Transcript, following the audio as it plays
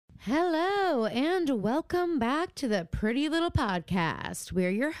Hello, and welcome back to the Pretty Little Podcast. We're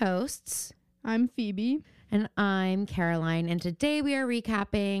your hosts. I'm Phoebe. And I'm Caroline. And today we are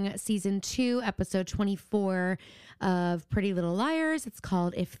recapping season 2, episode 24 of Pretty Little Liars. It's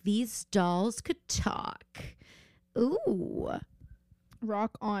called If These Dolls Could Talk. Ooh.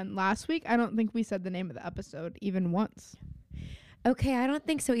 Rock on. Last week, I don't think we said the name of the episode even once. Okay, I don't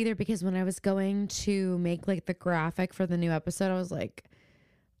think so either, because when I was going to make like the graphic for the new episode, I was like,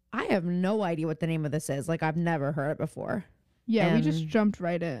 I have no idea what the name of this is. Like, I've never heard it before. Yeah, we just jumped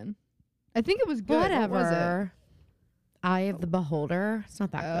right in. I think it was good. Whatever. What was it? Eye of the Beholder. It's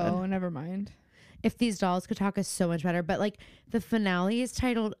not that good. Oh, never mind. If These Dolls Could Talk is so much better. But like the finale is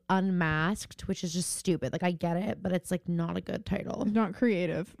titled Unmasked, which is just stupid. Like I get it, but it's like not a good title. It's not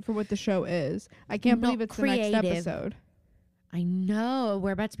creative for what the show is. I can't believe it's creative. the next episode. I know.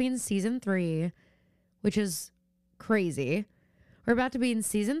 We're about to be in season 3, which is crazy. We're about to be in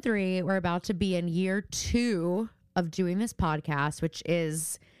season 3. We're about to be in year 2 of doing this podcast, which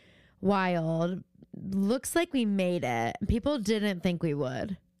is wild. Looks like we made it. People didn't think we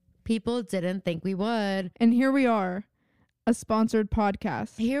would. And here we are, a sponsored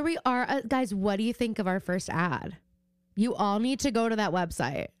podcast. Here we are. Guys, what do you think of our first ad? You all need to go to that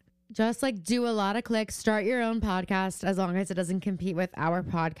website. Just like do a lot of clicks, start your own podcast as long as it doesn't compete with our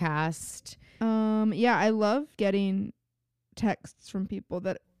podcast. Yeah, I love getting texts from people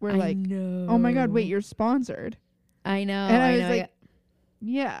that were like, know. oh my God, wait, you're sponsored. I know. And I was know. like,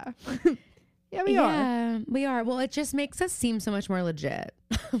 yeah. Yeah, we are. Yeah, we are. Well, it just makes us seem so much more legit,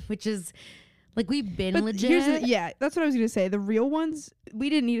 which is like we've been But legit. yeah, that's what I was going to say. The real ones, we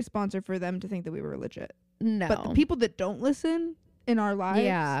didn't need a sponsor for them to think that we were legit. No. But the people that don't listen in our lives,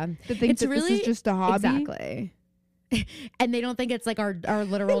 Yeah. that think It's that really- this is just a hobby. Exactly. And they don't think it's like our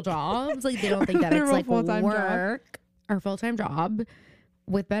literal jobs. Like they don't think that it's literal like full-time job. work, our full-time job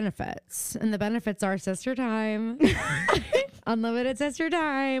with benefits. And the benefits are sister time, unlimited sister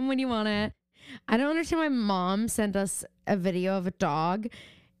time when you want it. I don't understand why mom sent us a video of a dog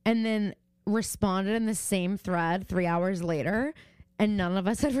and then responded in the same thread 3 hours later. And none of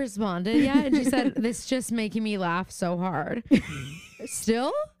us had responded yet. And she said, this just making me laugh so hard.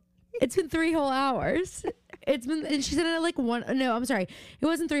 Still? It's been 3 whole hours. And she sent it at like I'm sorry. It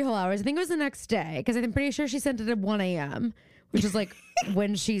wasn't 3 whole hours. I think it was the next day because I'm pretty sure she sent it at 1 a.m., which is like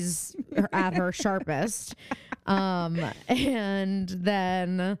when she's at her sharpest. And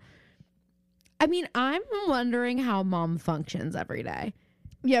then, I mean, I'm wondering how mom functions every day.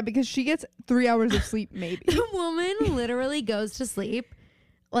 Yeah, because she gets 3 hours of sleep, maybe. The woman literally goes to sleep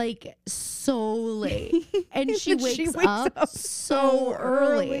like so late. And she wakes up so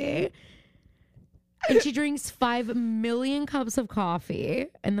early. And she drinks 5 million cups of coffee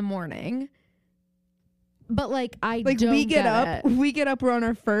in the morning. But like don't we get up, it. we're on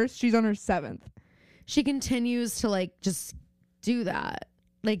our first, she's on her 7th. She continues to like just do that.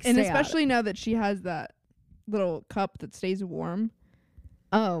 Like, And stay especially now that she has that little cup that stays warm.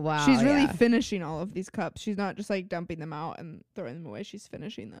 Oh wow. She's really yeah. finishing all of these cups. She's not just like dumping them out and throwing them away. She's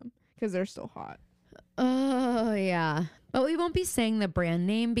finishing them because they're still hot. Oh yeah. But we won't be saying the brand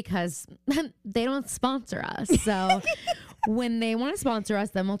name because they don't sponsor us. So when they want to sponsor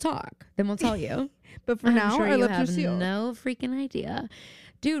us, then we'll talk. Then we'll tell you. But for I'm now, sure our you lips are have sealed. no freaking idea.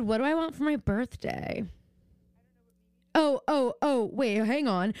 Dude, what do I want for my birthday? Oh, wait, hang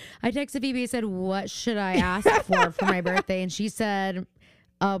on. I texted Phoebe and said, what should I ask for my birthday? And she said,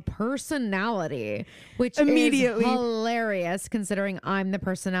 a personality, which Immediately. is hilarious considering I'm the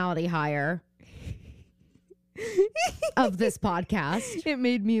personality hire of this podcast. It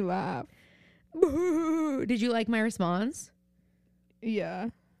made me laugh. Did you like my response? Yeah.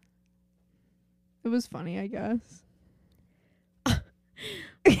 It was funny, I guess.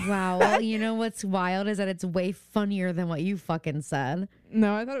 Wow. Well, you know what's wild is that it's way funnier than what you fucking said.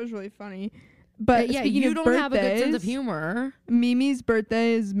 No, I thought it was really funny. But yeah, speaking you of don't have a good sense of birthdays, humor. Mimi's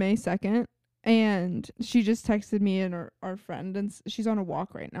birthday is May 2nd. And she just texted me and our friend. And she's on a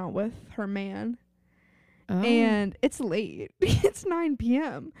walk right now with her man. Oh. And it's late. It's 9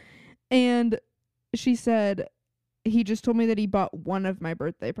 p.m. And she said, he just told me that he bought one of my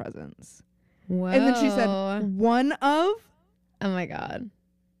birthday presents. Whoa. And then she said, one of? Oh my God.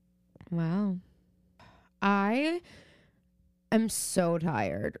 Wow. I am so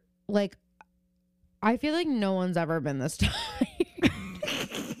tired. Like, I feel like no one's ever been this tired.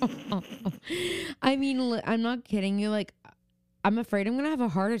 I mean, I'm not kidding you. Like, I'm afraid I'm going to have a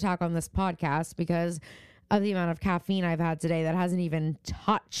heart attack on this podcast because of the amount of caffeine I've had today that hasn't even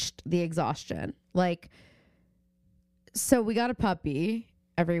touched the exhaustion. Like, so we got a puppy,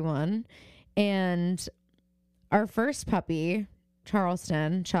 everyone. And our first puppy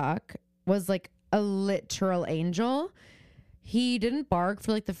Charleston, Chuck, was like a literal angel. He didn't bark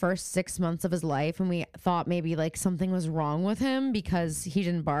for like the first 6 months of his life, and we thought maybe like something was wrong with him because he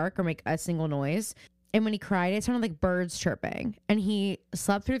didn't bark or make a single noise. And when he cried, it sounded like birds chirping. And he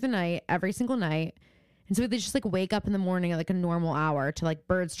slept through the night every single night. And so they just like wake up in the morning at like a normal hour to like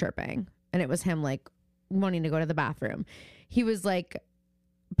birds chirping. And it was him like wanting to go to the bathroom. He was like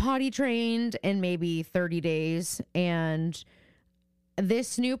potty trained in maybe 30 days. And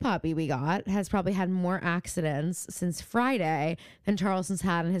this new puppy we got has probably had more accidents since Friday than Charleston's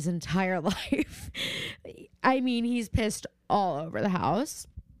had in his entire life. I mean, he's pissed all over the house,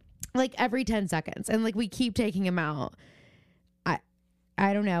 like every 10 seconds. And like we keep taking him out.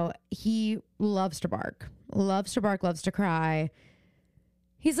 I don't know. He loves to bark, loves to cry.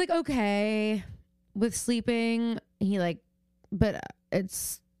 He's like, okay with sleeping. But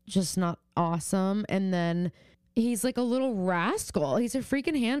it's just not awesome. And then he's like a little rascal. He's a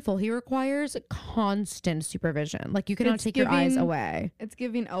freaking handful. He requires constant supervision. Like you cannot take your eyes away. It's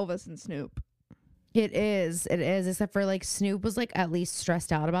giving Elvis and Snoop. It is. Except for like Snoop was like at least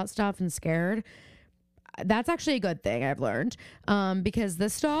stressed out about stuff and scared. That's actually a good thing I've learned. Because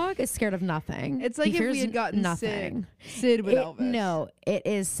this dog is scared of nothing. It's like if we had gotten nothing. Sid with Elvis. No, it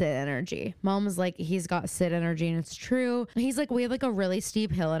is Sid energy. Mom was like, he's got Sid energy, and it's true. He's like, we have like a really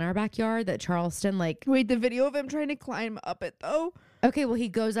steep hill in our backyard that Charleston like. Wait, the video of him trying to climb up it though? Okay, well he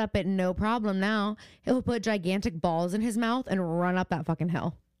goes up it no problem now. He'll put gigantic balls in his mouth and run up that fucking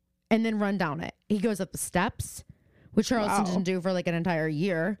hill. And then run down it. He goes up the steps, which Charleston didn't do for like an entire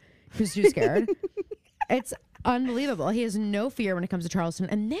year. He was too scared. It's unbelievable. He has no fear when it comes to Charleston.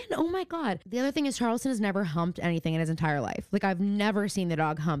 And then, oh my God, the other thing is Charleston has never humped anything in his entire life. Like I've never seen the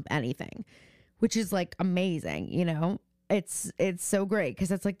dog hump anything, which is like amazing. You know, it's so great because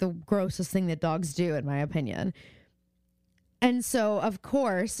that's like the grossest thing that dogs do, in my opinion. And so, of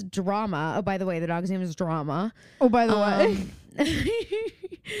course, Drama. Oh, by the way, the dog's name is Drama. Oh, by the way.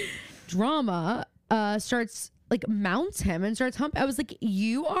 Drama starts like mounts him and starts humping. I was like,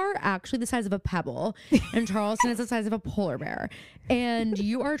 you are actually the size of a pebble and Charleston is the size of a polar bear and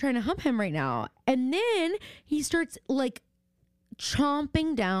you are trying to hump him right now. And then he starts like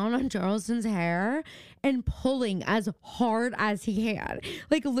chomping down on Charleston's hair and pulling as hard as he can.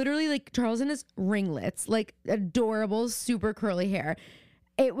 Like literally, like Charleston has ringlets, like adorable, super curly hair.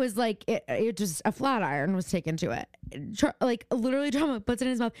 It was like it just a flat iron was taken to it. Like literally, Drama puts it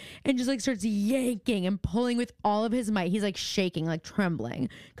in his mouth and just like starts yanking and pulling with all of his might. He's like shaking, like trembling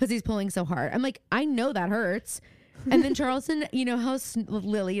because he's pulling so hard. I'm like, I know that hurts. And then Charleston, you know how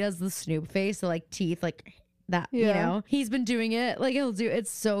Lily does the Snoop face, the like teeth, like that. Yeah. You know, he's been doing it. Like he'll do.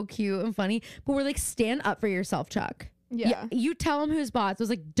 It's so cute and funny. But we're like, stand up for yourself, Chuck. Yeah. You tell him who's boss. I was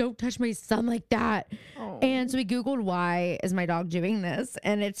like, don't touch my son like that. Oh. And so we Googled why is my dog doing this.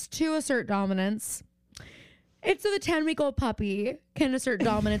 And it's to assert dominance. It's so the 10-week-old puppy can assert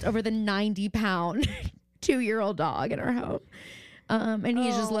dominance over the 90-pound 2-year-old dog in our home. And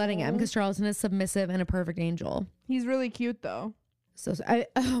he's just letting him because Charleston is submissive and a perfect angel. He's really cute though.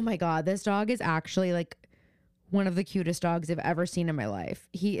 Oh my God, this dog is actually like one of the cutest dogs I've ever seen in my life.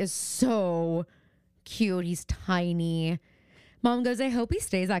 He is so cute. He's tiny. Mom goes, I hope he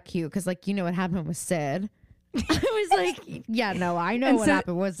stays that cute because like you know what happened with Sid. I was like, yeah, no, I know what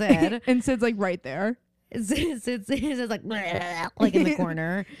happened with Sid. And Sid's like right there. Sid's like in the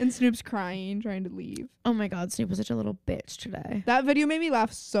corner. And Snoop's crying, trying to leave. Oh my God, Snoop was such a little bitch today. That video made me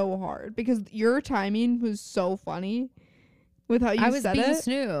laugh so hard because your timing was so funny with how you said it. I was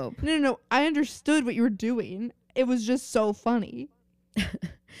being Snoop. No. I understood what you were doing. It was just so funny.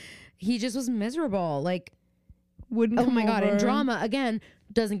 He just was miserable. Like, wouldn't oh come my God. over. And Drama, again,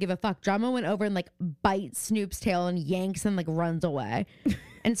 doesn't give a fuck. Drama went over and like bites Snoop's tail and yanks and like runs away.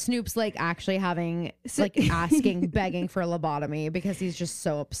 And Snoop's like actually having like asking, begging for a lobotomy because he's just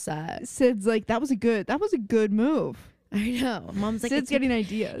so upset. Sid's like, that was a good move. I know. Mom's like, Sid's getting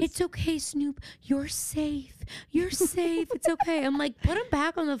ideas. It's okay, Snoop. You're safe. You're safe. It's okay. I'm like, put him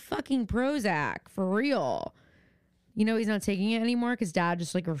back on the fucking Prozac for real. You know he's not taking it anymore because Dad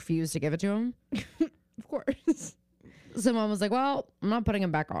just like refused to give it to him. Of course. So Mom was like, well, I'm not putting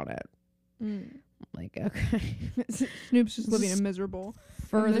him back on it. I'm like, okay. Snoop's just living a miserable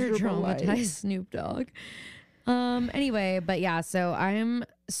traumatized life. Snoop Dogg. Anyway, but yeah, so I'm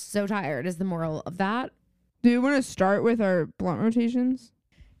so tired is the moral of that. Do you want to start with our blunt rotations?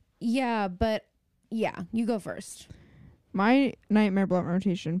 Yeah, but yeah, you go first. My nightmare blunt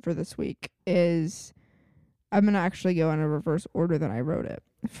rotation for this week is I'm going to actually go in a reverse order than I wrote it.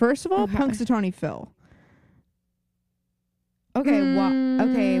 First of all, Okay. Punxsutawney Phil. Okay,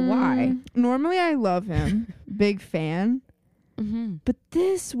 why? Normally I love him. Big fan. Mm-hmm. But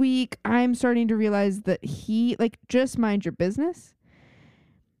this week, I'm starting to realize that he, like, just mind your business.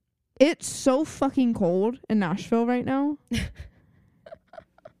 It's so fucking cold in Nashville right now.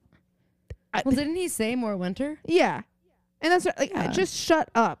 Well, didn't he say more winter? Yeah. And that's like, Yeah. just shut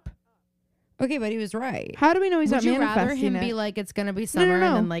up. Okay, but he was right. How do we know he's not Would you rather manifesting him it? be like, it's going to be summer no.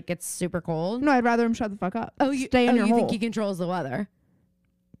 and then like it's super cold? No, I'd rather him shut the fuck up. Oh, Stay in your you hole. think he controls the weather?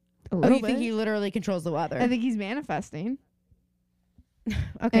 A Oh, little you think bit. he literally controls the weather? I think he's manifesting.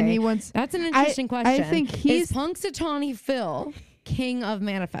 Okay. And he wants... That's an interesting question. I think he's... Is Punxsutawney Phil king of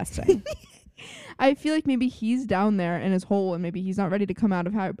manifesting? I feel like maybe he's down there in his hole and maybe he's not ready to come out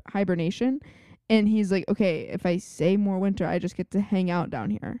of hibernation. And he's like, okay, if I say more winter, I just get to hang out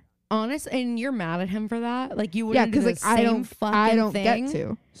down here. Honest, and you're mad at him for that? Like you wouldn't do the like same I don't thing? get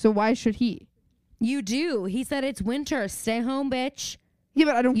to. So why should he? You do. He said it's winter. Stay home, bitch. Yeah,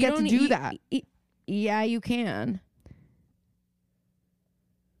 but I don't You get to do that. Yeah, you can.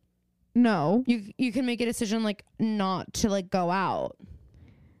 No. You can make a decision like not to like go out.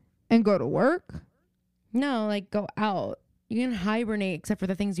 And go to work? No, like go out. You can hibernate except for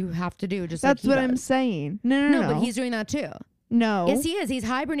the things you have to do. Just That's like what he I'm does. saying. No. But he's doing that too. No. Yes, he is. He's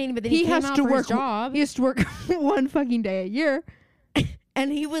hibernating, but then he came has out to for work. his job, He has to work one fucking day a year.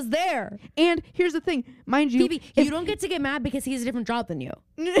 and he was there. And here's the thing, mind you, Phoebe, you don't get to get mad because he has a different job than you.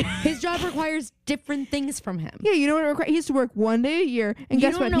 His job requires different things from him. Yeah, you know what it requires? He has to work one day a year, and You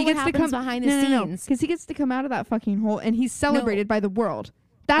guess don't what? know He what gets to happens come behind the scenes. because he gets to come out of that fucking hole, and he's celebrated by the world.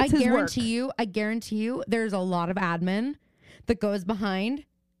 That's his work. I guarantee you, there's a lot of admin that goes behind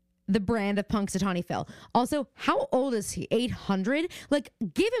the brand of Punxsutawney Phil. Also, how old is he? 800? Like,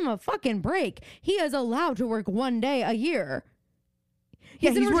 give him a fucking break. He is allowed to work one day a year.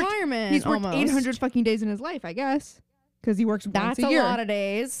 He's in retirement. He's worked almost. 800 fucking days in his life, I guess, because he works once a year. That's a lot of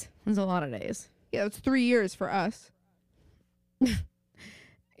days. That's a lot of days. Yeah, it's 3 years for us.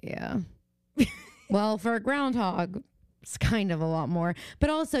 Yeah. Well, for a groundhog, it's kind of a lot more.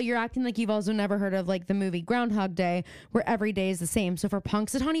 But also, you're acting like you've also never heard of like the movie Groundhog Day, where every day is the same. So for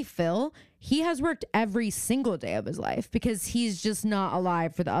Punxsutawney Phil, he has worked every single day of his life because he's just not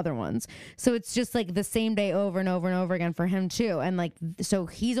alive for the other ones. So it's just like the same day over and over and over again for him too. And like, so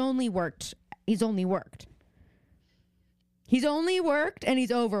he's only worked and he's overworked.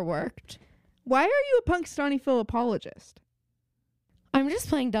 Why are you a Punxsutawney Phil apologist? I'm just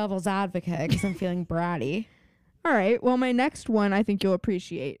playing devil's advocate because I'm feeling bratty. All right. Well, my next one I think you'll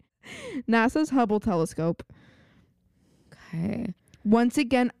appreciate. NASA's Hubble telescope. Okay. Once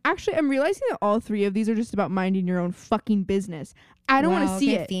again, actually, I'm realizing that all three of these are just about minding your own fucking business. I don't want to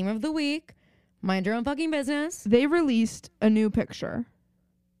see it. Theme of the week. Mind your own fucking business. They released a new picture.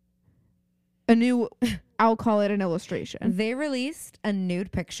 I'll call it an illustration. They released a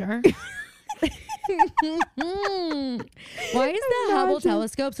nude picture. Why is the Hubble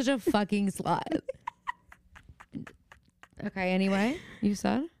telescope such a fucking slut? Okay, anyway, you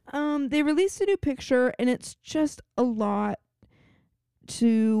said? They released a new picture and it's just a lot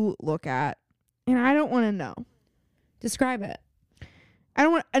to look at. And I don't want to know. Describe it. I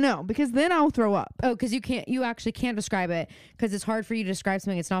don't want to know because then I'll throw up. Oh, because you actually can't describe it because it's hard for you to describe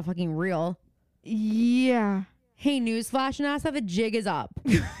something that's not fucking real. Yeah. Hey, newsflash, NASA, the jig is up.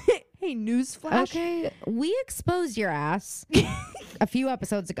 Hey, newsflash. Okay, we exposed your ass a few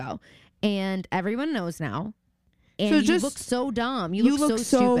episodes ago, and everyone knows now. And you look so dumb. You look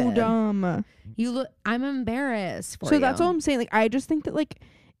so stupid. Dumb. I'm embarrassed for you. So that's all I'm saying. Like, I just think that like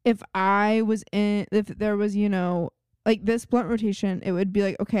if there was, like this blunt rotation, it would be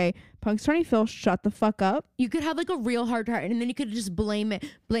like, okay, Punxsutawney Phil, shut the fuck up. You could have like a real hard heart, and then you could just blame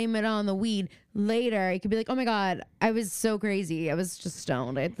it on the weed later. You could be like, oh my god, I was so crazy. I was just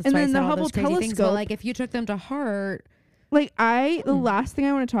stoned. That's and why then I said the all Hubble those crazy telescope. Things. But like, if you took them to heart, like the last thing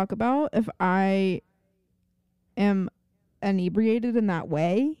I want to talk about, if I am inebriated in that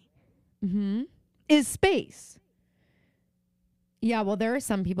way, is space. Yeah, well, there are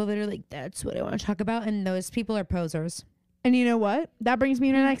some people that are like, that's what I want to talk about, and those people are posers. And you know what? That brings me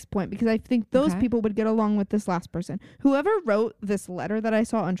to the next point, because I think those people would get along with this last person. Whoever wrote this letter that I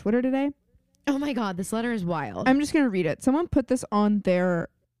saw on Twitter today. Oh my god, this letter is wild. I'm just going to read it. Someone put this on their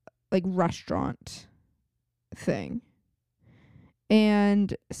like restaurant thing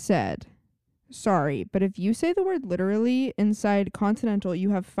and said, sorry, but if you say the word literally inside Continental, you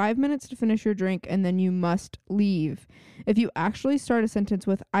have 5 minutes to finish your drink and then you must leave. If you actually start a sentence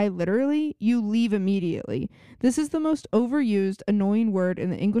with I literally, you leave immediately. This is the most overused, annoying word in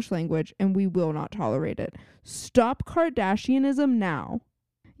the English language, and we will not tolerate it. Stop Kardashianism now.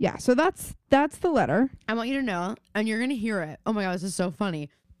 Yeah, so that's the letter. I want you to know, and you're going to hear it. Oh my god, this is so funny.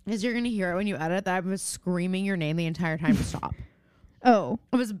 Is you're going to hear it when you edit that I was screaming your name the entire time to stop. Oh,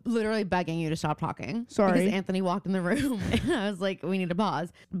 I was literally begging you to stop talking. Sorry. Because Anthony walked in the room and I was like, we need to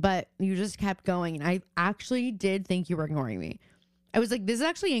pause. But you just kept going. And I actually did think you were ignoring me. I was like, this is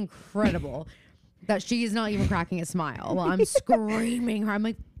actually incredible that she is not even cracking a smile while I'm screaming her. I'm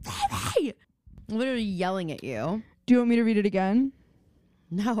like, hey! Literally yelling at you. do you want me to read it again?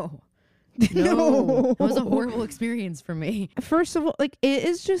 No. No. It was a horrible experience for me. First of all, like, it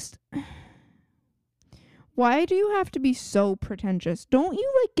is just... Why do you have to be so pretentious? Don't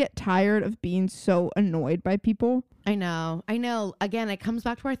you, like, get tired of being so annoyed by people? I know. Again, it comes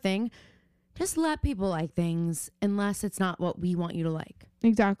back to our thing. Just let people like things unless it's not what we want you to like.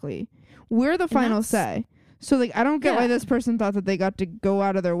 Exactly. We're the final say. So, like, I don't get why this person thought that they got to go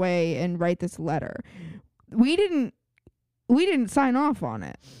out of their way and write this letter. We didn't sign off on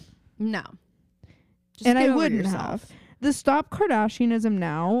it. No. Just and I get over wouldn't yourself. have. The stop Kardashianism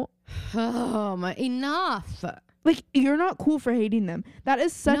now. Oh my, enough. Like, you're not cool for hating them. That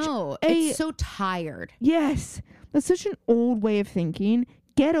is such it's so tired. Yes. That's such an old way of thinking.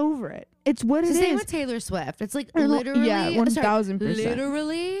 Get over it. It's what it is. Same with Taylor Swift. It's like literally. Yeah, 1000%.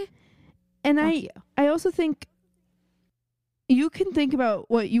 Literally. And I also think you can think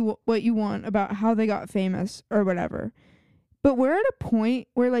about what you want about how they got famous or whatever. But we're at a point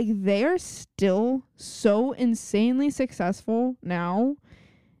where, like, they are still so insanely successful now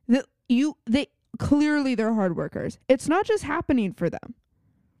that they clearly they're hard workers. It's not just happening for them.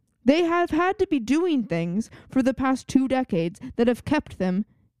 They have had to be doing things for the past 2 decades that have kept them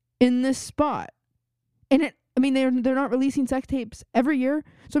in this spot. And they're not releasing sex tapes every year,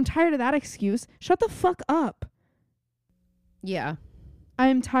 so I'm tired of that excuse. Shut the fuck up. Yeah.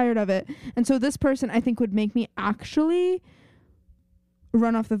 I'm tired of it. And so this person, I think, would make me actually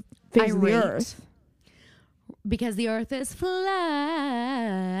run off the face of the earth. Because the earth is flat.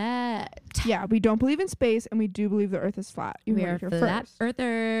 Yeah, we don't believe in space, and we do believe the earth is flat. We are flat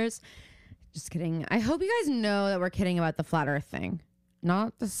earthers. Just kidding. I hope you guys know that we're kidding about the flat earth thing.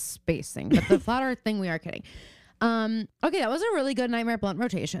 Not the space thing, but the flat earth thing, we are kidding. Okay, that was a really good nightmare blunt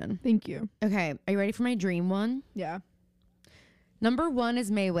rotation. Thank you. Okay, are you ready for my dream one? Yeah. Number 1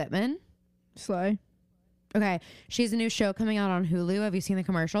 is Mae Whitman. Slay. Okay, she has a new show coming out on Hulu. Have you seen the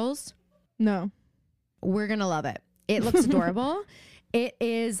commercials? No. We're going to love it. It looks adorable. It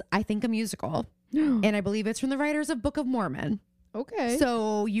is, I think, a musical. And I believe it's from the writers of Book of Mormon. Okay.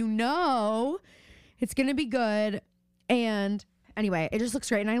 So it's going to be good. And anyway, it just looks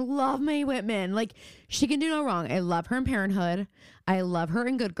great. And I love Mae Whitman. Like, she can do no wrong. I love her in Parenthood. I love her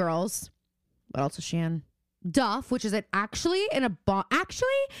in Good Girls. What else is she in? Duff, which is actually an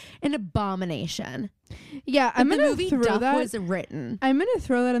abomination. Yeah, I'm gonna movie throw Duff that. was written. I'm gonna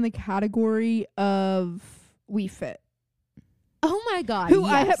throw that in the category of We Fit. Oh my god! Who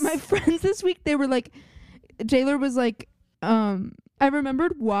yes. I had my friends this week. They were like, Taylor was like, I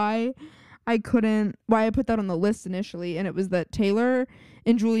remembered why I put that on the list initially, and it was that Taylor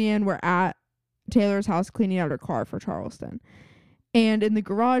and Julianne were at Taylor's house cleaning out her car for Charleston, and in the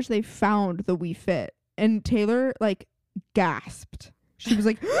garage they found the We Fit. And Taylor, like, gasped. She was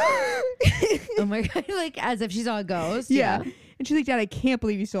like, oh my god, like as if she saw a ghost. Yeah. And she's like, Dad, I can't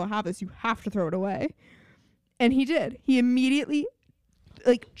believe you still have this. You have to throw it away. And he did. He immediately,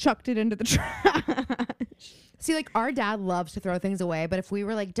 like, chucked it into the trash. See, like, our dad loves to throw things away. But if we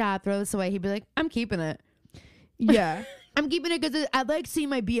were like, Dad, throw this away, he'd be like, I'm keeping it. Yeah. I'm keeping it because I'd like to see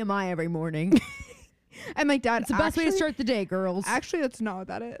my BMI every morning. I'm like, Dad, it's the best way to start the day, girls. Actually, that's not what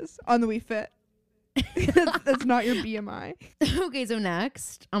that is on the We Fit. that's not your BMI. Okay, so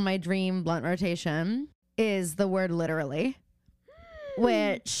next on my dream blunt rotation is the word literally,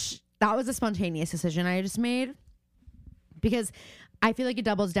 which that was a spontaneous decision I just made because I feel like it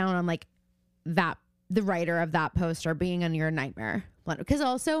doubles down on like that the writer of that poster being on your nightmare blunt. Because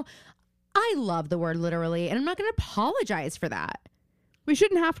also I love the word literally, and I'm not going to apologize for that. We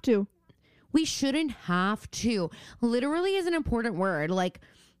shouldn't have to. We shouldn't have to. Literally is an important word. Like,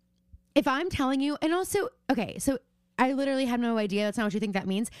 if I'm telling you, and also, okay, so I literally have no idea. That's not what you think that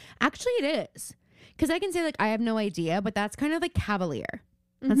means. Actually, it is. Because I can say, like, I have no idea, but that's kind of like cavalier.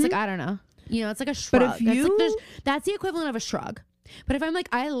 That's like, I don't know. You know, it's like a shrug. But if that's the equivalent of a shrug. But if I'm like,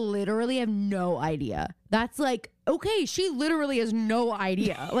 I literally have no idea, that's like, okay, she literally has no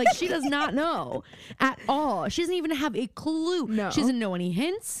idea. Like, she does not know at all. She doesn't even have a clue. No. She doesn't know any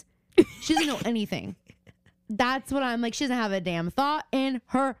hints. She doesn't know anything. That's what I'm like. She doesn't have a damn thought in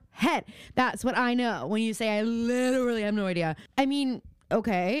her head. That's what I know when you say I literally have no idea. I mean,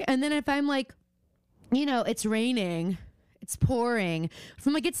 okay. And then if I'm like, you know, it's raining, it's pouring. If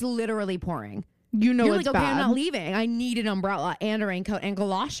I'm like, it's literally pouring. You know, you're it's like, okay, bad. I'm not leaving. I need an umbrella and a raincoat and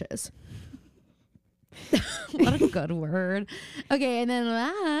galoshes. What a good word. Okay, and then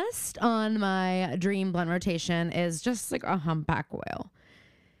last on my dream blend rotation is just like a humpback whale.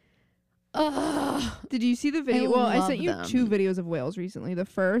 Ugh. Did you see the video? Well, I love sent you them. 2 videos of whales recently. The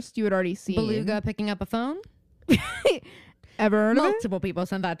first you had already seen. Beluga picking up a phone. Ever heard of it? Multiple people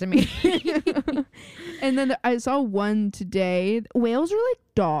sent that to me. And then I saw one today. Whales are like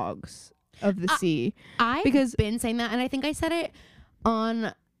dogs of the sea. I've been saying that, and I think I said it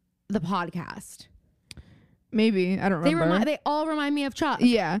on the podcast. Maybe. I don't remember. They all remind me of Chuck.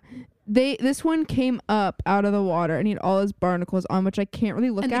 Yeah. This one came up out of the water and he had all his barnacles on, which I can't really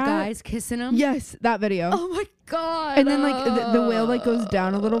look and at. the guy's kissing him. Yes, that video. Oh my god. And then like the whale like goes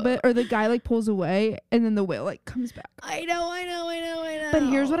down a little bit, or the guy like pulls away, and then the whale like comes back. I know. But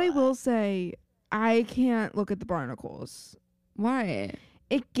here's what I will say: I can't look at the barnacles. Why?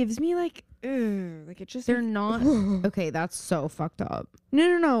 It gives me like, ugh, like it just. They're not okay. That's so fucked up.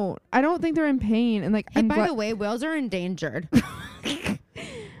 No. I don't think they're in pain, and like. Hey, by the way, whales are endangered.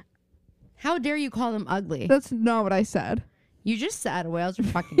 How dare you call them ugly? That's not what I said. You just said whales are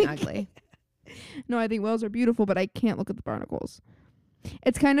fucking ugly. No, I think whales are beautiful, but I can't look at the barnacles.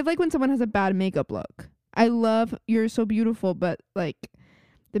 It's kind of like when someone has a bad makeup look. I love You're So Beautiful, but like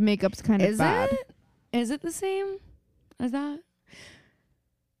the makeup's kind of bad. Is it the same as that?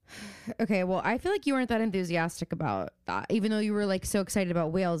 Okay, well, I feel like you weren't that enthusiastic about that, even though you were like so excited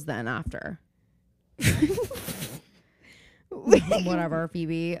about whales then after. Whatever,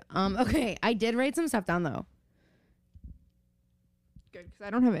 Phoebe. Okay, I did write some stuff down though. Good, because I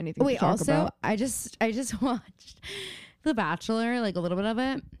don't have anything to talk about. I just watched The Bachelor, like a little bit of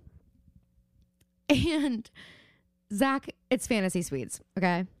it, and Zach, it's fantasy suites,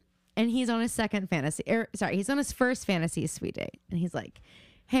 okay, and he's on his he's on his first fantasy suite date, and he's like,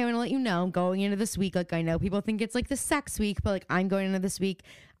 hey, I want to let you know, going into this week, like I know people think it's like the sex week, but like I'm going into this week,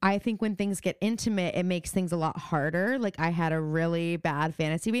 I think when things get intimate, it makes things a lot harder. Like I had a really bad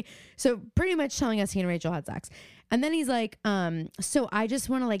fantasy week. So pretty much telling us he and Rachel had sex. And then he's like, so I just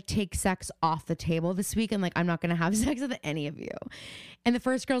want to like take sex off the table this week. And like, I'm not going to have sex with any of you. And the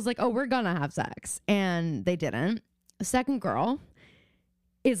first girl's like, oh, we're going to have sex. And they didn't. The second girl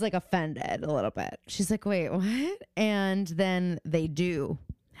is like offended a little bit. She's like, wait, what? And then they do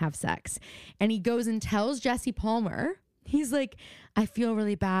have sex. And he goes and tells Jesse Palmer, he's like, I feel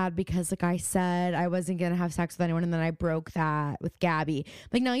really bad because like I said I wasn't going to have sex with anyone and then I broke that with Gabby.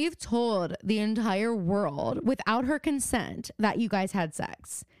 Like now you've told the entire world without her consent that you guys had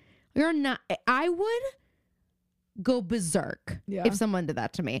sex. You're not, I would go berserk if someone did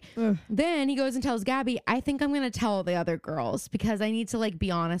that to me. Ugh. Then he goes and tells Gabby, I think I'm going to tell the other girls because I need to like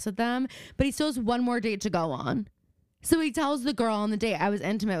be honest with them. But he still has one more date to go on. So he tells the girl on the date, I was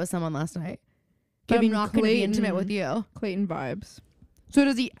intimate with someone last night. But I'm not going to be intimate with you. Clayton vibes. So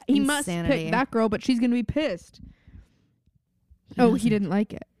does he must pick that girl, but she's going to be pissed. He didn't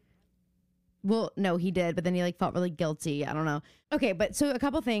like it. Well, no, he did, but then he like felt really guilty. I don't know. Okay, but so a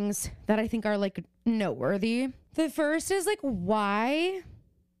couple things that I think are like noteworthy. The first is like, why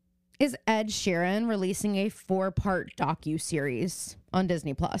is Ed Sheeran releasing a 4-part docu-series on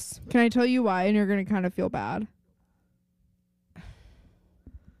Disney Plus? Can I tell you why? And you're going to kind of feel bad.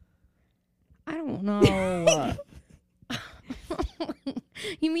 I don't know.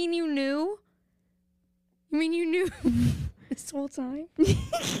 You mean you knew? You mean you knew this whole time?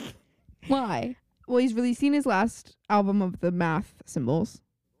 Why? Well, he's releasing his last album of the math symbols.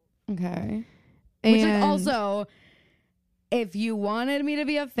 Okay. And which is also, if you wanted me to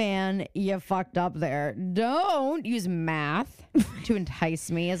be a fan, you fucked up there. Don't use math to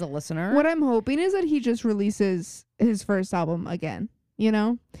entice me as a listener. What I'm hoping is that he just releases his first album again. You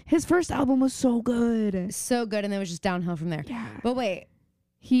know? His first album was so good. So good, and then it was just downhill from there. Yeah. But wait.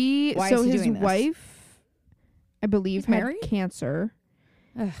 Why is he doing this? Wife, I believe, had married? Cancer.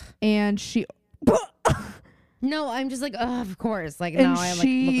 Ugh. And she... No, I'm just like, of course. Like, and now I'm like,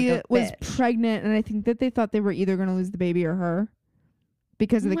 she was pregnant, and I think that they thought they were either going to lose the baby or her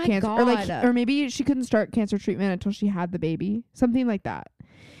because of the cancer. God. Or maybe she couldn't start cancer treatment until she had the baby. Something like that.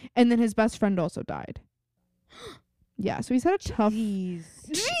 And then his best friend also died. Yeah, so he's had a tough...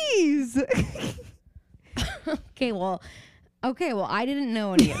 Jeez! Okay, well, I didn't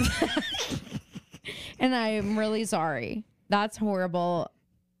know any of that. And I'm really sorry. That's horrible.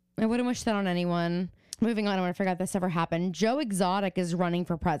 I wouldn't wish that on anyone. Moving on, I want to forget this ever happened. Joe Exotic is running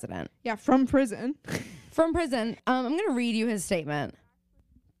for president. Yeah, from prison. From prison. I'm going to read you his statement.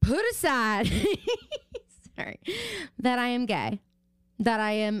 Put aside sorry, that I am gay, that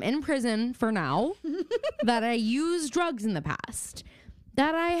I am in prison for now, that I used drugs in the past,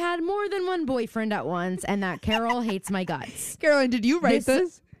 that I had more than one boyfriend at once, and that Carol hates my guts. Caroline, did you write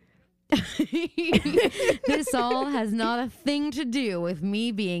this? This all has not a thing to do with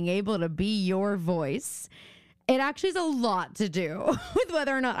me being able to be your voice. It actually has a lot to do with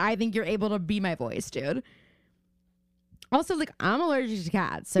whether or not I think you're able to be my voice, dude. Also, like, I'm allergic to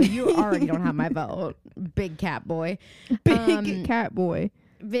cats, so you already don't have my vote. Big cat boy. Big cat boy.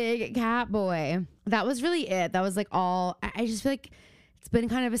 Big cat boy. That was really it. That was like all. I just feel like it's been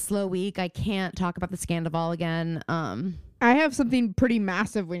kind of a slow week. I can't talk about the Scandival again. I have something pretty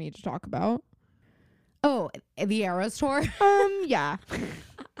massive we need to talk about. Oh, the Eras tour? Yeah.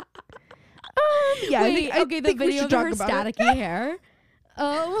 Yeah. Wait, I the think we video should of her talk about it. staticky hair.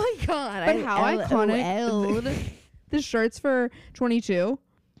 Oh my god. But how iconic. The shirts for 22.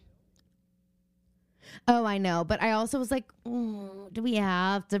 Oh, I know. But I also was like, do we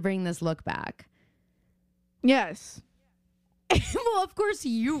have to bring this look back? Yes. Well, of course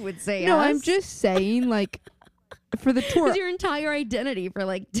you would say No, yes. I'm just saying, like, for the tour. It's your entire identity for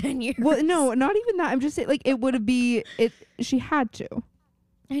like 10 years. Well, no, not even that. I'm just saying, like, it would be it. She had to.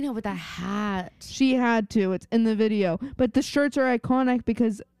 I know, with the hat. She had to. It's in the video. But the shirts are iconic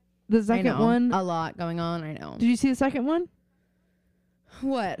because the second one. A lot going on. I know. Did you see the second one?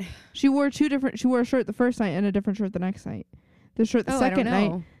 What? She wore two different. She wore a shirt the first night and a different shirt the next night. The shirt the second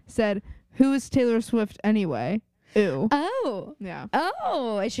night said, "Who is Taylor Swift anyway?" Ooh. Oh. Yeah.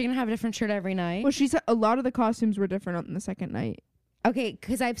 Oh, is she gonna have a different shirt every night? Well, she said a lot of the costumes were different on the second night. Okay,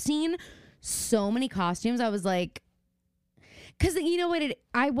 because I've seen so many costumes. I was like, because you know what?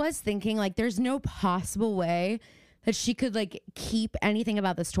 I was thinking like, there's no possible way that she could like keep anything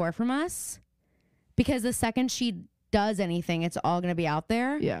about this tour from us, because the second she does anything, it's all gonna be out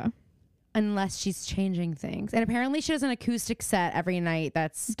there. Yeah. Unless she's changing things, and apparently she does an acoustic set every night.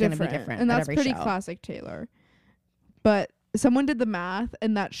 That's gonna be different, and that's every pretty show. classic Taylor. But someone did the math,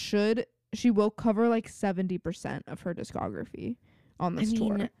 and she will cover like 70% of her discography on this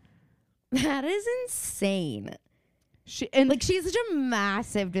tour. That is insane. She has such a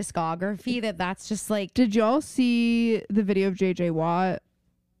massive discography that's just like. Did y'all see the video of JJ Watt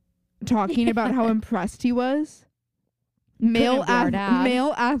talking about how impressed he was? Male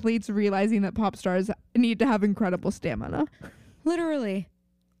athletes realizing that pop stars need to have incredible stamina. Literally.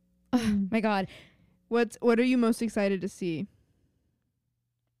 Oh my god. What are you most excited to see?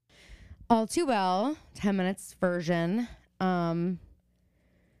 All Too Well, 10 minutes version,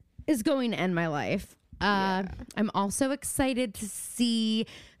 is going to end my life. I'm also excited to see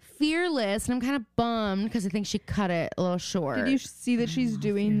Fearless, and I'm kind of bummed because I think she cut it a little short. Did you see that she's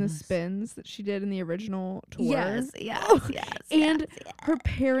doing the spins that she did in the original tour? Yes. And her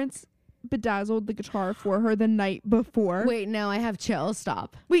parents bedazzled the guitar for her the night before. Wait, no, I have chills.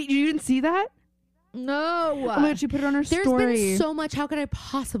 Stop. Wait, you didn't see that? No. Oh my God, she put it on her story. There's been so much. How could I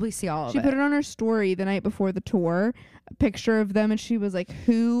possibly see all of it? She put it on her story the night before the tour, a picture of them, and she was like,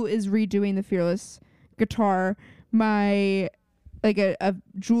 "Who is redoing the Fearless guitar? My, like a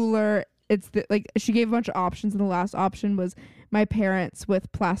jeweler." It's she gave a bunch of options, and the last option was my parents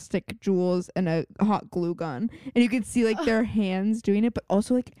with plastic jewels and a hot glue gun. And you could see like their hands doing it, but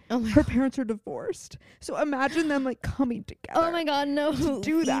also like her parents are divorced. So imagine them like coming together. Oh my God, no. To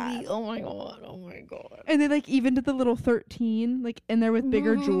do that. Oh my God. And they like even did the little 13 like in there with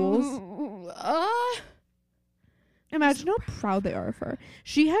bigger jewels. Imagine how proud they are of her.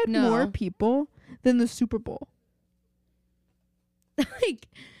 She had more people than the Super Bowl. Like,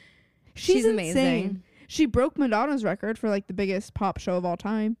 she's amazing. Insane. She broke Madonna's record for like the biggest pop show of all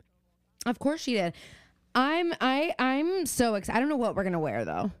time. Of course she did. I'm so excited. I don't know what we're gonna wear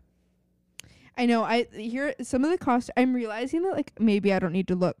though. I know. I hear some of the cost. I'm realizing that like maybe I don't need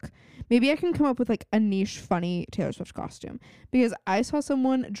to look. Maybe I can come up with like a niche, funny Taylor Swift costume, because I saw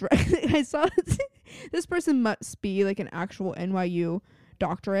someone. I saw this person must be like an actual NYU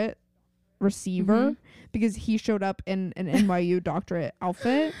doctorate receiver, because he showed up in an NYU doctorate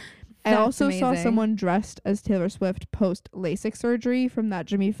outfit. I also saw someone dressed as Taylor Swift post LASIK surgery from that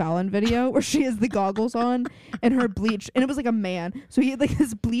Jimmy Fallon video where she has the goggles on and her bleach, and it was like a man. So he had like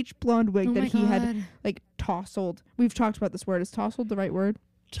this bleach blonde wig that he had like tousled. We've talked about this word. Is tousled the right word?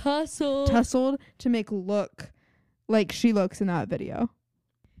 Tussled to make look like she looks in that video.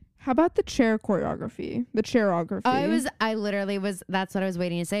 How about the chair choreography? The chairography. I literally was, that's what I was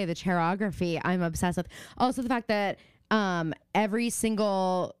waiting to say. The chairography I'm obsessed with. Also the fact that every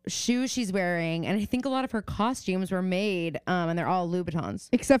single shoe she's wearing, and I think a lot of her costumes were made, and they're all Louboutins.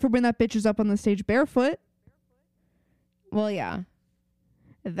 Except for when that bitch is up on the stage barefoot. Well, yeah.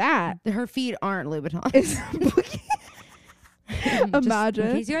 That. Her feet aren't Louboutins. Imagine. Just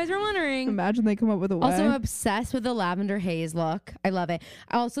in case you guys were wondering. Imagine they come up with a way. Also, I'm obsessed with the lavender haze look. I love it.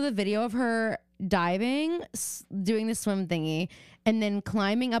 Also, the video of her diving, doing the swim thingy, and then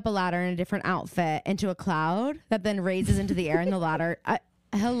climbing up a ladder in a different outfit into a cloud that then raises into the air in the ladder.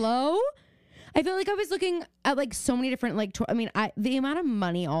 Hello? I feel like I was looking at like so many different the amount of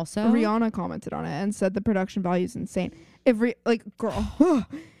money also. Rihanna commented on it and said the production value is insane. Girl.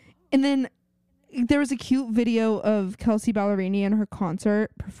 And then there was a cute video of Kelsey Ballerini in her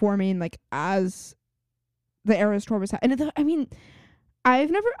concert performing like as the Eras tour was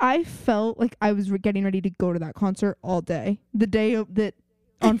I felt like I was getting ready to go to that concert all day, the day of that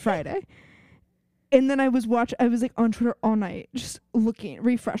on Friday. And then I was like on Twitter all night, just looking,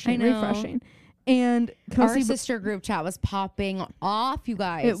 refreshing. And Our sister group chat was popping off, you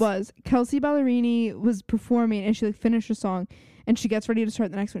guys. It was. Kelsey Ballerini was performing and she like finished a song and she gets ready to start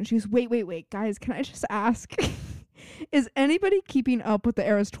the next one. She goes, wait, guys, can I just ask, is anybody keeping up with the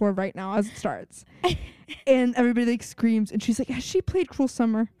Eras tour right now as it starts? And everybody like screams and she's like, has she played Cruel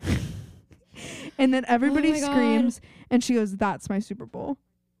Summer? And then everybody screams and she goes, that's my Super Bowl.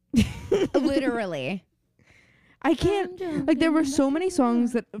 Literally. I can't, like, there were so many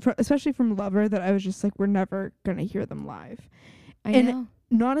songs that, especially from Lover, that I was just like, we're never gonna hear them live. I know.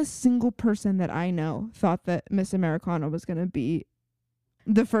 Not a single person that I know thought that Miss Americana was gonna be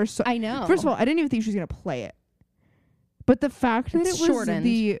the first song. I know. First of all, I didn't even think she was gonna play it. But the fact that it was shortened.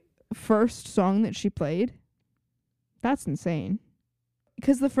 the first song that she played, that's insane.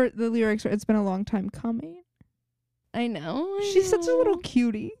 Because the lyrics are, it's been a long time coming. I know. She's such a little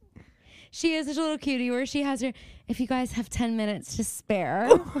cutie. She is such a little cutie where she has her, if you guys have 10 minutes to spare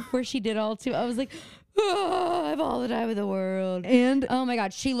before she did all two, I was like, I have all the time in the world. And oh my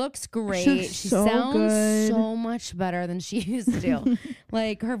God, she looks great. She so sounds good. so much better than she used to.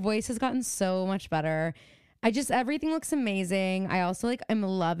 Like her voice has gotten so much better. Everything looks amazing. I also I'm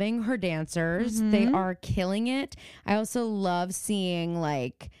loving her dancers. Mm-hmm. They are killing it. I also love seeing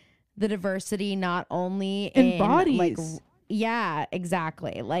like the diversity, not only in bodies. like, yeah,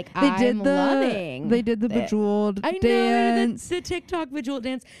 exactly. Like They loving. did the Bejeweled I know, dance. the TikTok Bejeweled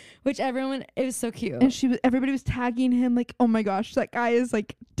dance, which it was so cute. And everybody was tagging him like, oh my gosh, that guy is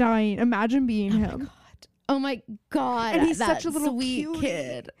like dying. Imagine being him. Oh my God. And he's that such a little sweet cutie.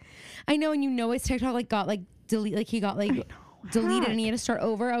 kid. I know, and his TikTok like got like delete, like he got like deleted and he had to start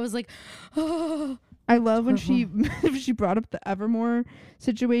over. I was like, oh. I love when she brought up the Evermore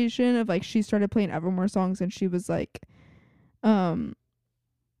situation of like she started playing Evermore songs and she was like,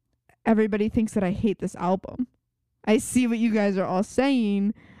 everybody thinks that I hate this album. I see what you guys are all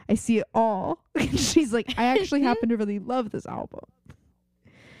saying. I see it all. And she's like, I actually happen to really love this album.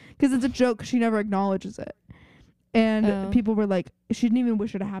 Because it's a joke 'cause she never acknowledges it. And people were like, she didn't even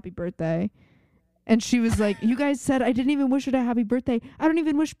wish her a happy birthday. And she was like, you guys said I didn't even wish her a happy birthday. I don't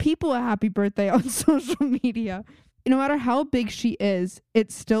even wish people a happy birthday on social media. No matter how big she is,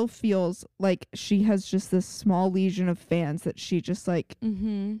 it still feels like she has just this small legion of fans that she just like...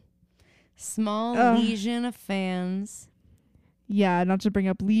 Mm-hmm. Small legion of fans. Yeah, not to bring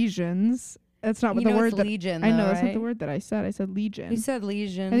up lesions. That's not what the word that... legion, I know, though, that's not right? the word that I said. I said legion. You said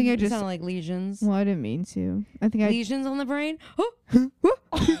legion. I think I It just... sounded like legions. Well, I didn't mean to. I think Legions on the brain?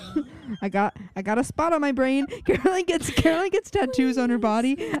 I got a spot on my brain. Caroline gets tattoos on her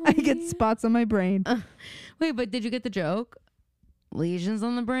body. I get spots on my brain. Wait, but did you get the joke? Lesions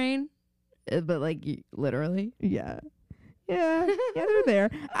on the brain? But like literally? Yeah, they're there.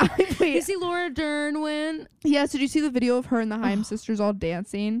 Wait. You see Laura Dern win? Yeah, so did you see the video of her and the Haim sisters all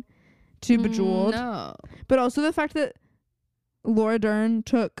dancing to Bejeweled? No. But also the fact that Laura Dern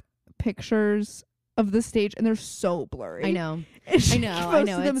took pictures of the stage and they're so blurry. I know. I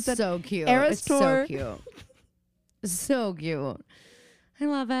know. It's so cute. Eras It's tour. so cute. So cute. I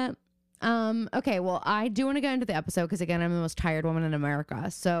love it. Okay, well, I do want to get into the episode because again, I'm the most tired woman in America.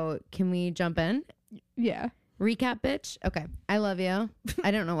 So can we jump in? Yeah. Recap, bitch. Okay. I love you.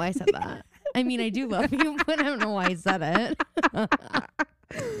 I don't know why I said that. I mean, I do love you, but I don't know why I said it.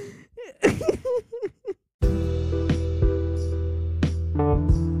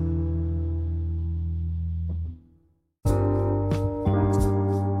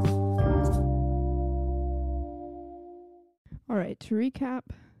 All right, to recap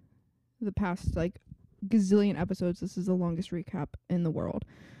the past like gazillion episodes, this is the longest recap in the world.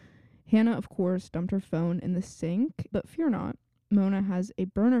 Hannah, of course, dumped her phone in the sink, but fear not, Mona has a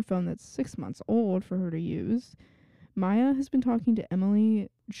burner phone that's 6 months old for her to use. Maya has been talking to Emily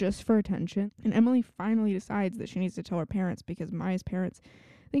just for attention, and Emily finally decides that she needs to tell her parents because Maya's parents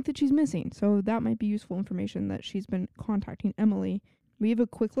think that she's missing, so that might be useful information that she's been contacting Emily. We have a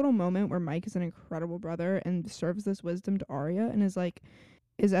quick little moment where Mike is an incredible brother and serves this wisdom to Arya and is like,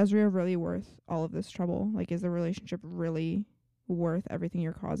 is Ezria really worth all of this trouble? Like, is the relationship really worth everything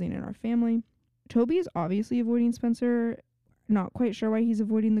you're causing in our family? Toby is obviously avoiding Spencer. Not quite sure why he's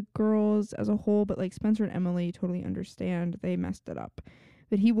avoiding the girls as a whole, but like Spencer and Emily totally understand they messed it up.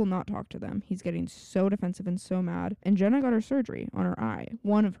 But he will not talk to them. He's getting so defensive and so mad. And Jenna got her surgery on her eye,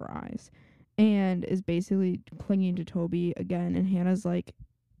 one of her eyes, and is basically clinging to Toby again. And Hannah's like,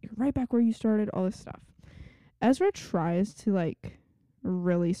 you're right back where you started, all this stuff. Ezra tries to like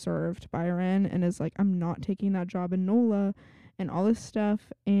really serve Byron and is like, I'm not taking that job in NOLA and all this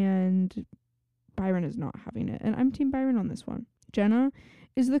stuff. And Byron is not having it. And I'm Team Byron on this one. Jenna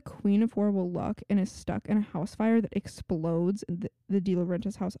is the queen of horrible luck and is stuck in a house fire that explodes the De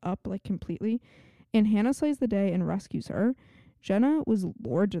Laurentiis house up like completely. And Hannah slays the day and rescues her. Jenna was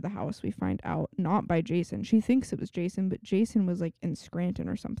lured to the house, we find out, not by Jason. She thinks it was Jason, but Jason was like in Scranton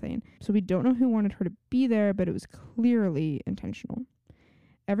or something. So we don't know who wanted her to be there, but it was clearly intentional.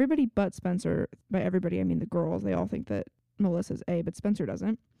 Everybody but Spencer, by everybody I mean the girls, they all think that Melissa's A, but Spencer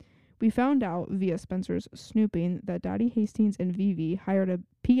doesn't. We found out via Spencer's snooping that Daddy Hastings and Vivi hired a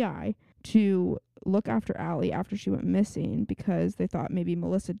PI to look after Allie after she went missing because they thought maybe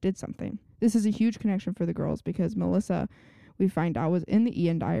Melissa did something. This is a huge connection for the girls because Melissa, we find out, was in the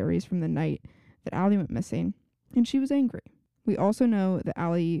Ian diaries from the night that Allie went missing, and she was angry. We also know that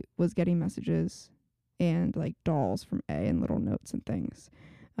Allie was getting messages and like dolls from A and little notes and things.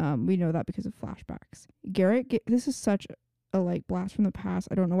 We know that because of flashbacks. Garrett, this is such a like blast from the past.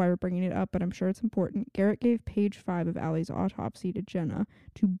 I don't know why we're bringing it up, but I'm sure it's important. Garrett gave page 5 of Allie's autopsy to Jenna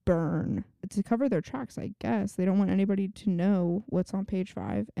to burn to cover their tracks, I guess. They don't want anybody to know what's on page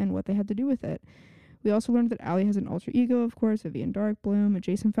 5 and what they had to do with it. We also learned that Allie has an alter ego, of course, Vivian Darkbloom, and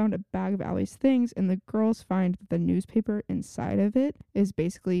Jason found a bag of Allie's things, and the girls find that the newspaper inside of it is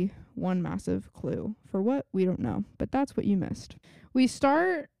basically one massive clue. For what? We don't know, but that's what you missed. We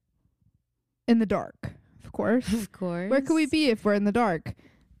start in the dark. Of course. Of course. Where could we be if we're in the dark?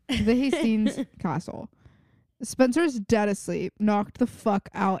 The Hastings castle. Spencer's dead asleep, knocked the fuck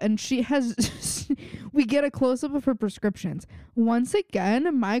out, and she has... we get a close-up of her prescriptions. Once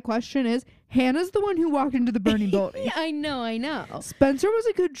again, my question is, Hannah's the one who walked into the burning building. Yeah, I know. Spencer was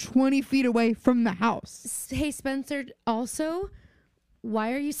a good 20 feet away from the house. Hey, Spencer, also,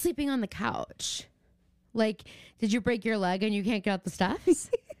 why are you sleeping on the couch? Like, did you break your leg and you can't get out the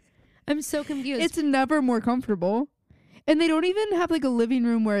steps? I'm so confused. It's never more comfortable. And they don't even have like a living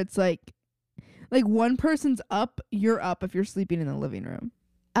room where it's like one person's up, you're up if you're sleeping in the living room.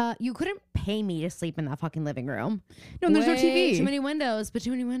 You couldn't pay me to sleep in that fucking living room. No, and there's no TV. Too many windows, but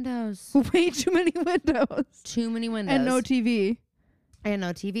too many windows. Way too many windows. Too many windows. And no TV. And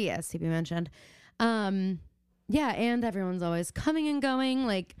no TV, as CB mentioned. Yeah, and everyone's always coming and going.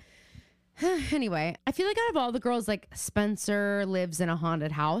 Like, anyway, I feel like out of all the girls, like, Spencer lives in a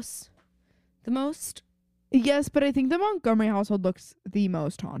haunted house the most. Yes, but I think the Montgomery household looks the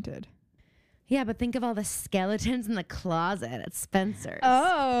most haunted. Yeah, but think of all the skeletons in the closet at Spencer's.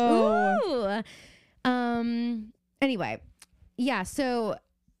 Oh. Ooh. Anyway, yeah, so,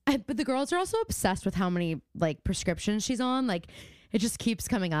 but the girls are also obsessed with how many, like, prescriptions she's on. Like, it just keeps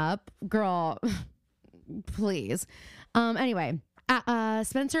coming up. Girl, please. Anyway,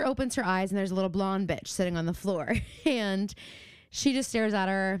 Spencer opens her eyes and there's a little blonde bitch sitting on the floor. And she just stares at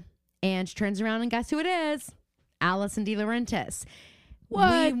her and she turns around and guess who it is? Allison De Laurentiis.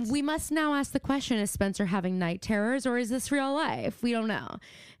 What? We must now ask the question, is Spencer having night terrors or is this real life? We don't know.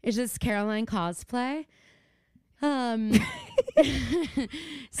 Is this Caroline cosplay?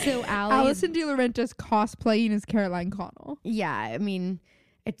 So Allison De Laurentiis cosplaying as Caroline Connell. Yeah, I mean,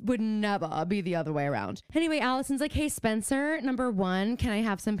 it would never be the other way around. Anyway, Allison's like, hey, Spencer, number 1, can I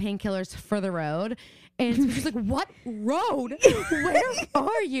have some painkillers for the road? And Spencer's like, what road? Where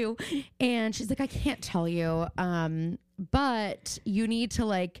are you? And she's like, I can't tell you. But you need to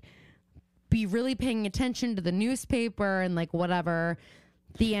like be really paying attention to the newspaper and like whatever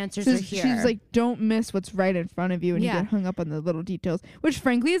the answers are here. She's like, don't miss what's right in front of you, and you get hung up on the little details, which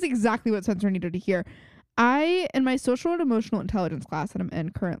frankly is exactly what Spencer needed to hear. In my social and emotional intelligence class that I'm in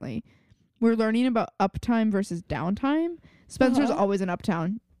currently, we're learning about uptime versus downtime. Spencer's always in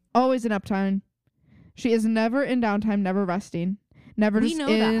uptown. Always in uptown. She is never in downtime, never resting. Never just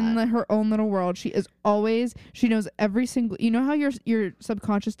in her own little world. She knows every single, you know how your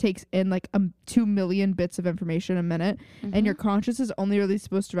subconscious takes in like 2 million bits of information a minute, and your conscious is only really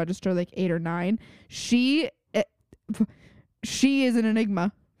supposed to register like 8 or 9. She is an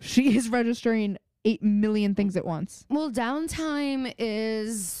enigma. She is registering 8 million things at once. Well, downtime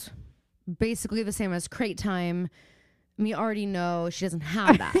is basically the same as crate time. We already know she doesn't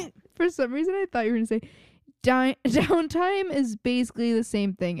have that. For some reason, I thought you were going to say downtime is basically the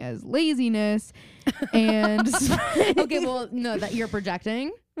same thing as laziness. And okay, well, no, that you're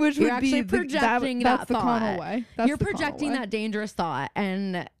projecting. Which You're would be actually projecting that that's the thought. Connell way. That's You're the Connell projecting way. that dangerous thought.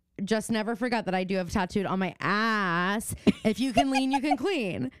 And just never forget that I do have tattooed on my ass. If you can lean, you can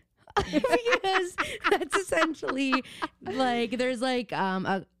clean. Because that's essentially like there's like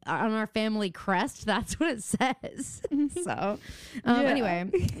on our family crest, that's what it says. So anyway,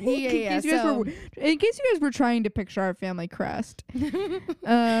 yeah. In case you guys were trying to picture our family crest,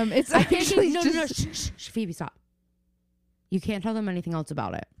 it's actually no, just shh, Phoebe, stop. You can't tell them anything else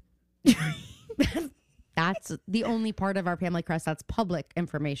about it. That's the only part of our family crest that's public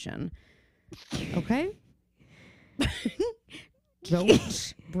information. Okay.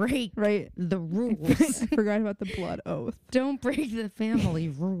 Don't break the rules. I forgot about the blood oath. Don't break the family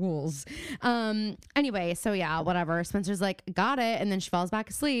rules. Anyway, so yeah, whatever. Spencer's like, got it, and then she falls back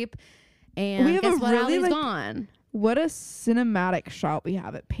asleep. And We have guess a what? really, Allie's like, gone. What a cinematic shot we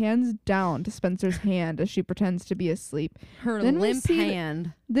have. It pans down to Spencer's hand as she pretends to be asleep. Her Then we limp see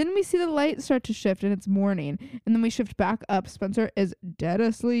hand. Then we see the light start to shift and it's morning. And then we shift back up. Spencer is dead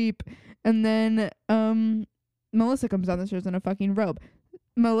asleep. And then Melissa comes down the stairs in a fucking robe.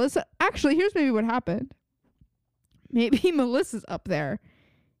 Actually, here's maybe what happened. Maybe Melissa's up there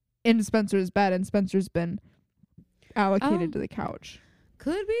in Spencer's bed and Spencer's been allocated to the couch.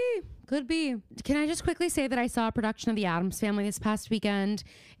 Could be. Can I just quickly say that I saw a production of The Addams Family this past weekend?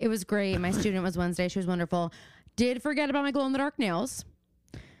 It was great. My student was Wednesday. She was wonderful. Did forget about my glow-in-the-dark nails.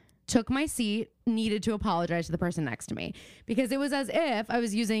 Took my seat. Needed to apologize to the person next to me. Because it was as if I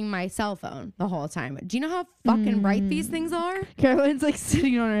was using my cell phone the whole time. Do you know how fucking bright these things are? Caroline's like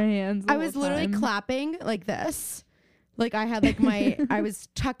sitting on her hands. I was literally clapping like this. Like I had like I was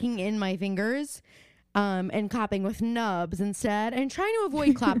tucking in my fingers. And clapping with nubs instead and trying to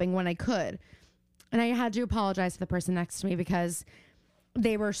avoid clapping when I could. And I had to apologize to the person next to me because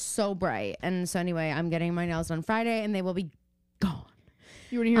they were so bright. And so anyway, I'm getting my nails done Friday and they will be gone.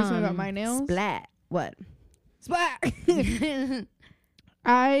 You want to hear something about my nails? Splat. What? Splat.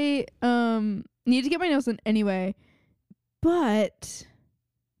 I need to get my nails done anyway, but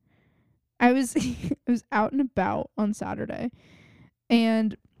I was out and about on Saturday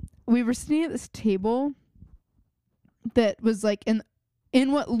and we were sitting at this table that was like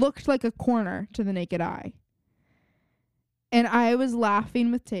in what looked like a corner to the naked eye. And I was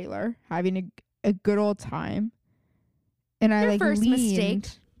laughing with Taylor, having a good old time. And I first leaned,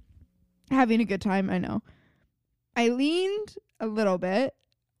 mistake. Having a good time, I know. I leaned a little bit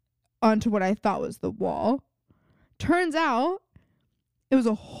onto what I thought was the wall. Turns out it was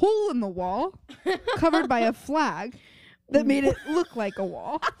a hole in the wall covered by a flag that made it look like a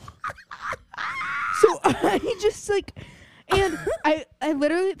wall. So I just like, and I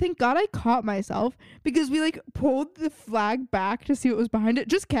literally, thank God I caught myself because we like pulled the flag back to see what was behind it.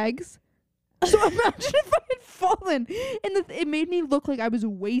 Just kegs. So imagine if I had fallen and it made me look like I was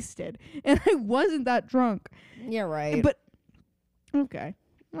wasted and I wasn't that drunk. Yeah, right. But okay.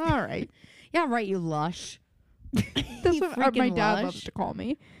 All right. Yeah, right, you lush. That's You what my dad lush. loves to call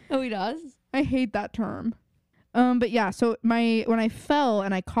me. Oh, he does? I hate that term. But yeah, so when I fell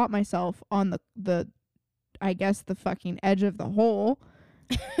and I caught myself on the I guess the fucking edge of the hole,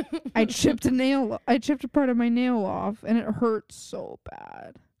 I chipped a part of my nail off and it hurt so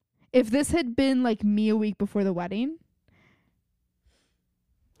bad. If this had been like me a week before the wedding,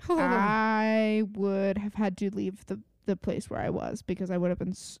 I would have had to leave the place where I was because I would have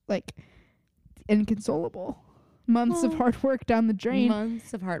been like inconsolable. Months of hard work down the drain.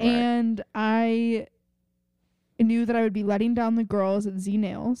 Months of hard work. And I knew that I would be letting down the girls at Z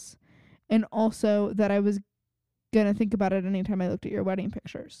Nails and also that I was going to think about it anytime I looked at your wedding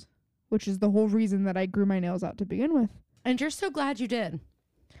pictures, which is the whole reason that I grew my nails out to begin with. And you're so glad you did.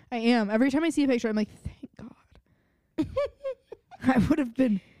 I am. Every time I see a picture, I'm like, thank God. I would have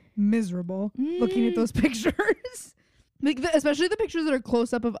been miserable looking at those pictures. Like especially the pictures that are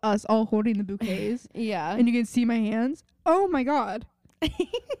close up of us all holding the bouquets. Yeah. And you can see my hands. Oh my God.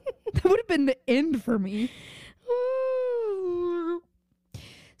 That would have been the end for me.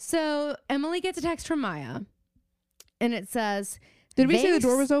 So Emily gets a text from Maya and it says, Did we say the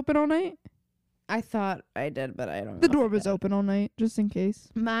door was open all night? I thought I did, but I don't know. The door was open all night, just in case.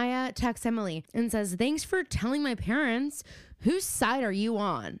 Maya texts Emily and says, thanks for telling my parents. Whose side are you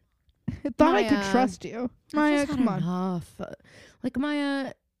on? I thought I Maya, could trust you. Maya, come on. Enough. Like,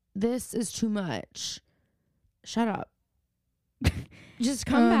 Maya, this is too much. Shut up. Just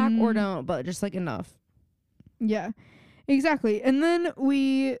come back or don't, but just like enough. Yeah, exactly. And then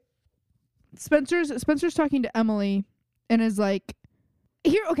Spencer's talking to Emily and is like,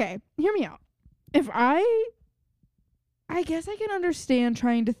 hear me out. If I guess I can understand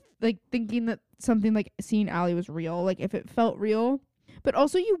trying to thinking that something like seeing Allie was real. Like if it felt real, But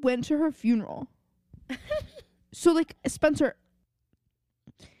also you went to her funeral. So like, Spencer,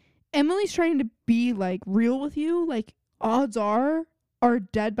 Emily's trying to be like real with you. Like, odds are our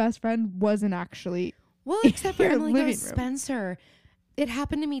dead best friend wasn't actually Well, except for your Emily living goes, room. Spencer, it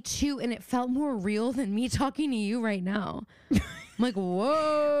happened to me too, and it felt more real than me talking to you right now. I'm like,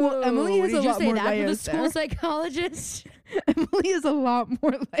 whoa. Well, Emily has Did a you lot say more that for the layers school there. psychologist? Emily has a lot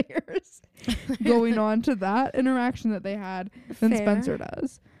more layers going on to that interaction that they had than Fair. Spencer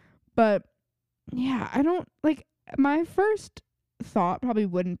does. But yeah, I don't like, my first thought probably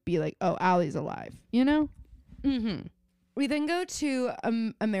wouldn't be like, oh, Allie's alive, you know? Mm-hmm. We then go to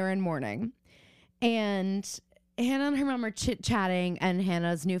a Marin morning, and Hannah and her mom are chit-chatting, and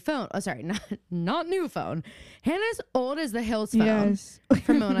Hannah's new phone. Oh, sorry, not new phone. Hannah's old as the hills phone Yes.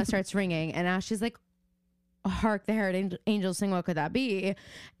 from Mona starts ringing, and Ashley's like, hark the herald angels sing, what could that be?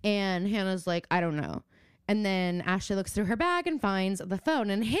 And Hannah's like, I don't know. And then Ashley looks through her bag and finds the phone,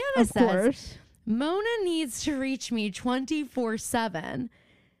 and Hannah Of says, course. Mona needs to reach me 24/7.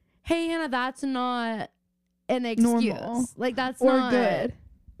 Hey, Hannah, that's not an excuse. Normal. Like, that's Or not good.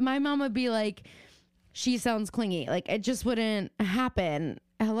 My mom would be like, she sounds clingy. Like, it just wouldn't happen.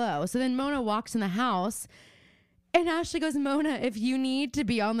 Hello. So then Mona walks in the house, and Ashley goes, Mona, if you need to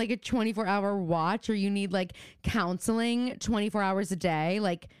be on like a 24-hour watch, or you need like counseling 24 hours a day,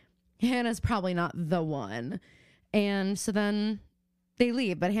 like, Hannah's probably not the one. And so then they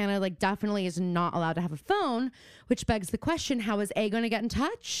leave, but Hannah like definitely is not allowed to have a phone, which begs the question, how is A going to get in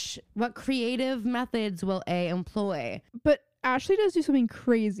touch? What creative methods will A employ? But Ashley does do something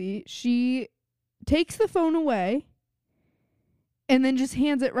crazy. She takes the phone away and then just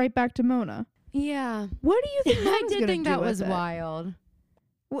hands it right back to Mona. Yeah. What do you think Mona's I did gonna think do that with was it? wild.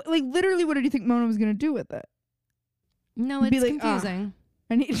 Like, literally, what did you think Mona was going to do with it? No, Be it's like, confusing.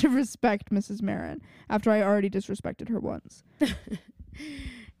 I need to respect Mrs. Marin after I already disrespected her once.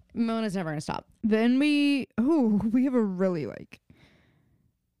 Mona's never going to stop. Then we have a really like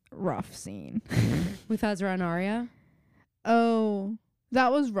rough scene. With Ezra and Arya. Oh,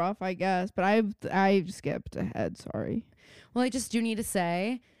 that was rough, I guess, but I skipped ahead, sorry. Well, I just do need to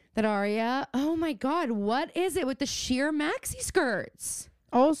say that Arya, oh my God, what is it with the sheer maxi skirts?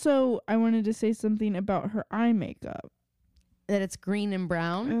 Also, I wanted to say something about her eye makeup. That it's green and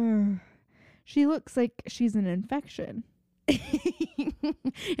brown. She looks like she's an infection.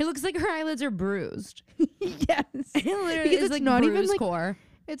 It looks like her eyelids are bruised. Yes. It literally Because is it's like not even bruise like core.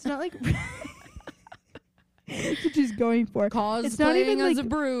 it's not like that's what she's going for. Cosplaying It's not even as like a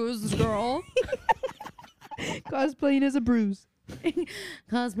bruise, girl. cosplaying as a bruise.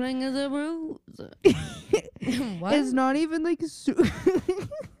 Cosplaying as a bruise. What? It's not even like it's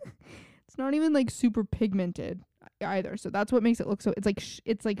not even like super pigmented either. So that's what makes it look so. It's like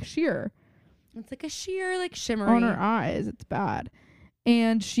it's like sheer It's like a sheer, like shimmery. on her eyes. It's bad.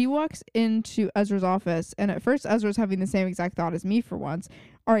 And she walks into Ezra's office, and at first Ezra's having the same exact thought as me for once.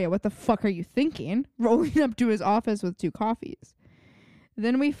 Arya, what the fuck are you thinking? Rolling up to his office with 2 coffees.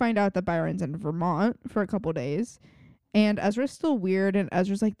 Then we find out that Byron's in Vermont for a couple days, and Ezra's still weird, and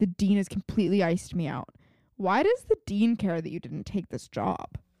Ezra's like, the dean has completely iced me out. Why does the dean care that you didn't take this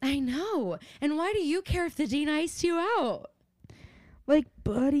job? I know. And why do you care if the dean iced you out? Like,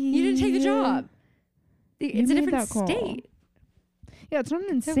 buddy. You didn't take the job. It's a made different that call. state. Yeah, it's not an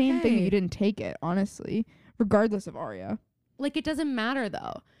insane thing that okay. you didn't take it, honestly, regardless of Arya. Like, it doesn't matter,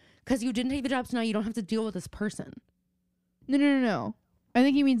 though. Because you didn't take the job, so now you don't have to deal with this person. No. I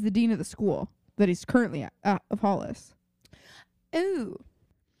think he means the dean of the school that he's currently at of Hollis. Ooh.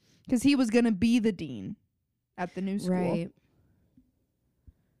 Because he was going to be the dean at the new school. Right.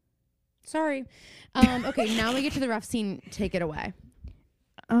 Sorry. Okay, now we get to the rough scene. Take it away.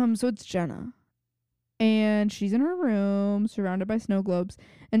 So it's Jenna. And she's in her room, surrounded by snow globes.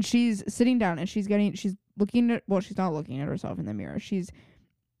 And she's sitting down, and she's looking at, well, she's not looking at herself in the mirror. She's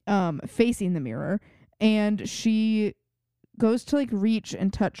facing the mirror. And she goes to, like, reach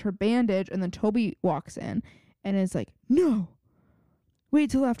and touch her bandage. And then Toby walks in and is like, no,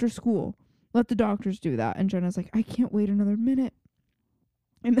 wait till after school. Let the doctors do that. And Jenna's like, I can't wait another minute.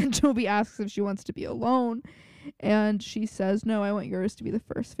 And then Toby asks if she wants to be alone. And she says, no, I want yours to be the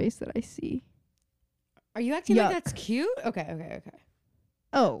first face that I see. Are you acting Yuck. like that's cute? Okay.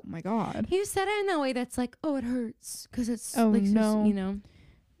 Oh, my God. You said it in that way that's like, oh, it hurts. Because it's, Oh, like, no. you know.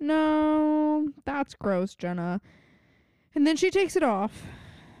 No, that's gross, Jenna. And then she takes it off.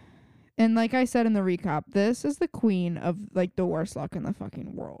 And like I said in the recap, this is the queen of, like, the worst luck in the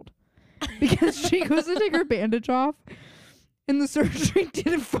fucking world. Because she goes to take her bandage off, and the surgery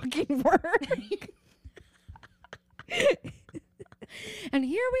didn't fucking work. And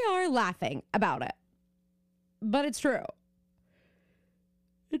here we are laughing about it. But it's true.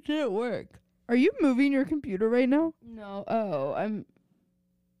 It didn't work. Are you moving your computer right now? No. Oh, I'm.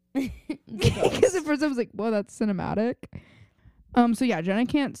 Because at first I was like, whoa, that's cinematic. So yeah, Jenna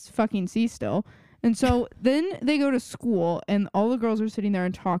can't fucking see still. And so then they go to school and all the girls are sitting there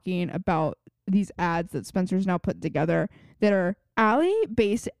and talking about these ads that Spencer's now put together that are Allie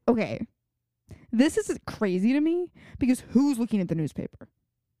based. Okay. This is crazy to me because who's looking at the newspaper?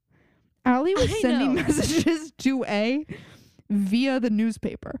 Allie was sending messages to A via the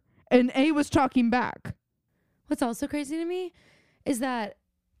newspaper and A was talking back. What's also crazy to me is that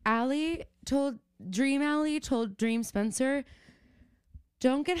Allie told Dream Spencer,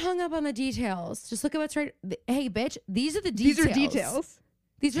 don't get hung up on the details. Just look at what's right. Hey, bitch, these are the details. These are details.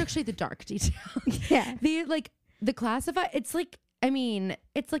 These are actually the dark details. Yeah. The classify, it's like, I mean,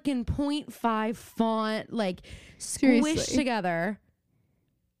 it's like in 0.5 font, like squished Seriously. together.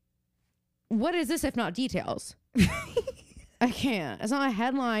 What is this if not details? I can't. It's not a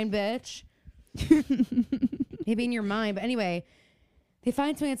headline, bitch. Maybe in your mind. But anyway, they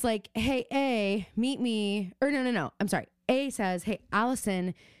find something that's like, hey, A, meet me. Or no. I'm sorry. A says, hey,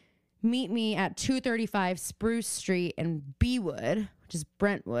 Allison, meet me at 235 Spruce Street in Beewood, which is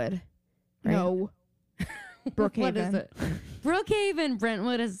Brentwood. Right? No. Brookhaven. What is it? Brookhaven,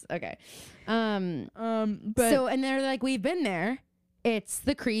 Brentwood is okay. But So, and they're like, we've been there. It's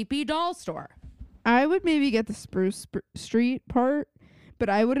the creepy doll store. I would maybe get the Spruce Street part, but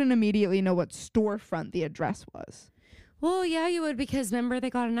I wouldn't immediately know what storefront the address was. Well, yeah, you would, because remember they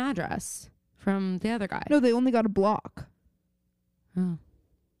got an address from the other guy. No, they only got a block. Oh.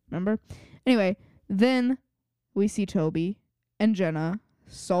 Remember? Anyway, then we see Toby and Jenna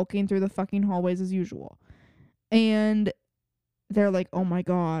sulking through the fucking hallways as usual. And they're like, oh my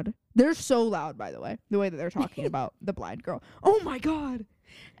God. They're so loud, by the way that they're talking about the blind girl. Oh my God.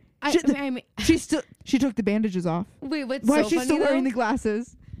 She took the bandages off. Wait, what's Why so is she funny, still wearing though, the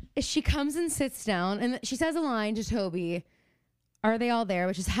glasses? is she comes and sits down and she says a line to Toby, are they all there?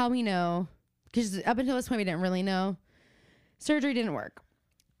 Which is how we know, because up until this point we didn't really know. Surgery didn't work.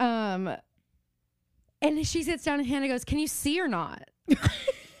 And she sits down and Hannah goes, can you see or not?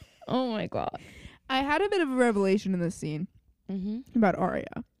 Oh my God. I had a bit of a revelation in this scene about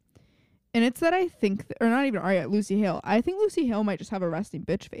Arya. And it's that I think, or not even Arya, Lucy Hale. I think Lucy Hale might just have a resting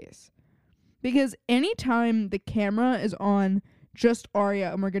bitch face. Because anytime the camera is on just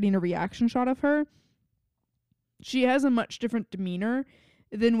Arya and we're getting a reaction shot of her, she has a much different demeanor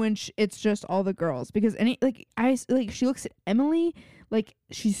than when it's just all the girls. Because she looks at Emily like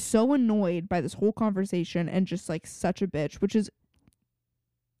she's so annoyed by this whole conversation and just like such a bitch, which is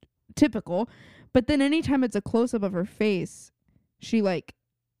typical. But then anytime it's a close-up of her face, she like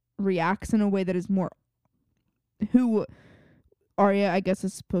reacts in a way that is more who Arya, I guess,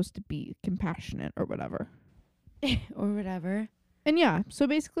 is supposed to be compassionate or whatever. Or whatever. And yeah, so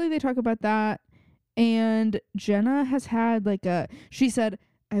basically they talk about that. And Jenna has had she said,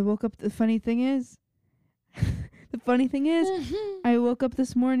 I woke up, the funny thing is, I woke up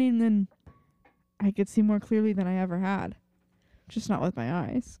this morning and I could see more clearly than I ever had. Just not with my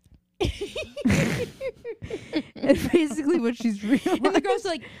eyes. And basically what she's realized. And the girls are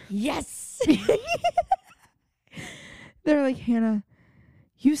like, yes. They're like, Hannah,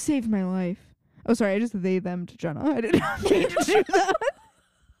 you saved my life. Oh, sorry, I just they them to Jenna. I didn't mean to do that.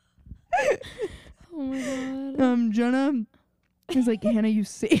 Oh my God. Jenna is like, Hannah, you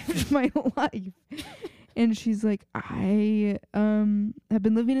saved my life. And she's like, I have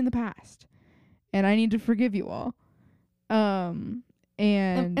been living in the past and I need to forgive you all. And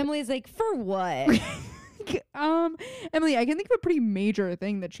Emily's like, for what? Emily, I can think of a pretty major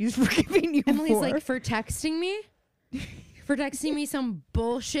thing that she's forgiving you Emily's for. like, for texting me? For texting me some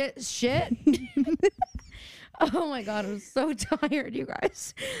bullshit shit? Oh my God, I'm so tired, you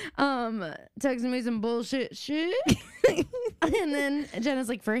guys. Texting me some bullshit shit. And then Jenna's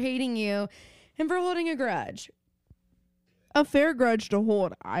like, for hating you and for holding a grudge. A fair grudge to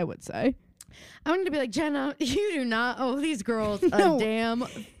hold, I would say. I wanted to be like, Jenna, you do not owe these girls a damn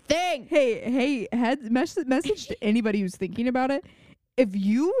thing. Hey, message to anybody who's thinking about it. If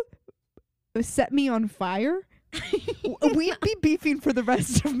you set me on fire, we'd be beefing for the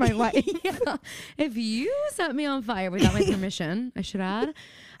rest of my life. Yeah. If you set me on fire without my permission, I should add,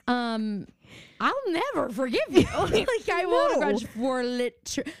 I'll never forgive you. Like I won't grudge for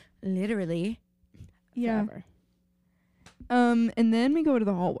literally. Yeah. Forever. And then we go to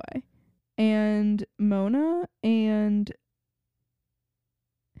the hallway, and Mona and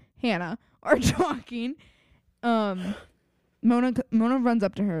Hannah are talking. Mona runs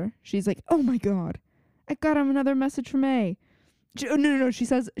up to her. She's like, "Oh my God, I got him another message from A." No. She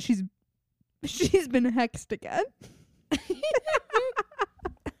says she's been hexed again.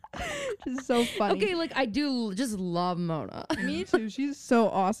 She's so funny. Okay, like I do just love Mona. Me too. She's so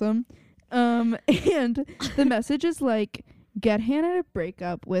awesome. And the message is like, get Hannah to break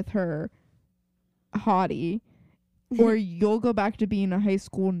up with her hottie, or you'll go back to being a high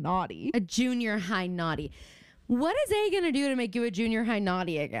school naughty. A junior high naughty. What is A gonna do to make you a junior high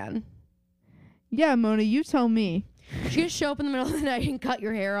naughty again? Yeah, Mona, you tell me. She's gonna show up in the middle of the night and cut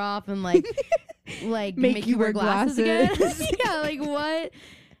your hair off and like make you wear glasses again. Yeah, like what?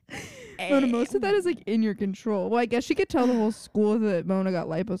 Mona, most of that is like in your control. Well, I guess she could tell the whole school that Mona got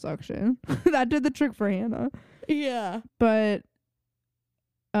liposuction. That did the trick for Hannah. Yeah. But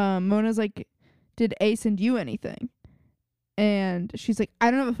Mona's like, did A send you anything? And she's like, I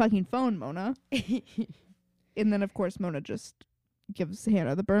don't have a fucking phone, Mona. And then, of course, Mona just gives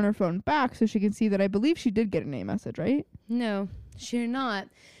Hannah the burner phone back so she can see that I believe she did get an A message, right? No, she did not.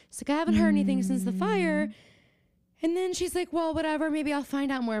 She's like, I haven't heard anything since the fire. And then she's like, well, whatever. Maybe I'll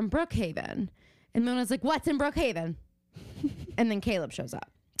find out more in Brookhaven. And Mona's like, what's in Brookhaven? And then Caleb shows up.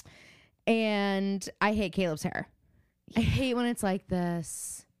 And I hate Caleb's hair. I hate when it's like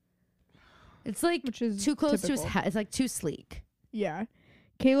this. It's like Which is too close to typical. his head. It's like too sleek. Yeah.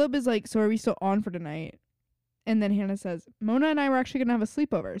 Caleb is like, so are we still on for tonight? And then Hannah says, Mona and I were actually going to have a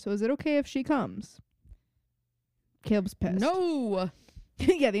sleepover, so is it okay if she comes? Caleb's pissed. No.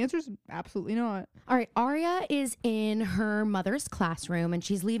 Yeah, the answer is absolutely not. All right. Aria is in her mother's classroom and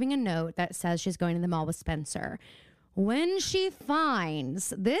she's leaving a note that says she's going to the mall with Spencer. When she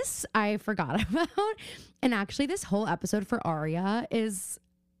finds this, I forgot about. And actually, this whole episode for Aria is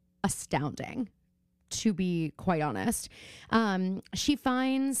astounding, to be quite honest. She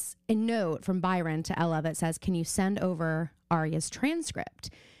finds a note from Byron to Ella that says, can you send over Aria's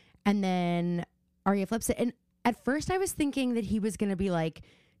transcript? And then Aria flips it. And at first I was thinking that he was going to be like,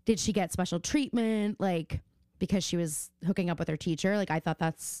 did she get special treatment? Like, because she was hooking up with her teacher. Like, I thought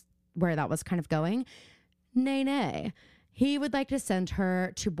that's where that was kind of going. Nay. He would like to send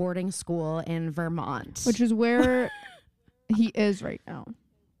her to boarding school in Vermont. Which is where he is right now.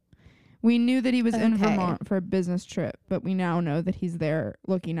 We knew that he was in Vermont for a business trip, but we now know that he's there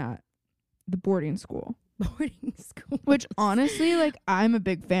looking at the boarding school. Boarding school. Which honestly, like, I'm a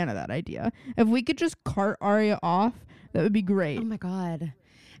big fan of that idea. If we could just cart Aria off, that would be great. Oh my God.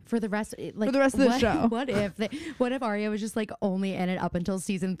 For the rest, like, for the rest of the show. What if Aria was just like only in it up until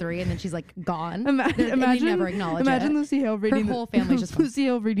season 3 and then she's like gone? Imagine never acknowledge imagine it. Lucy Hale reading her whole family's just gone. Lucy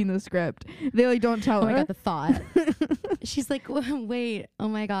Hale reading the script. They like don't tell Oh her. my God, the thought. She's like, wait, oh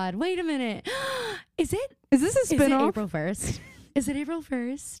my God, wait a minute. Is this a spin-off? April 1st? Is it April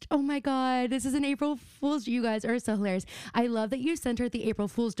 1st? Oh my God, this is an April Fool's. You guys are so hilarious. I love that you sent her the April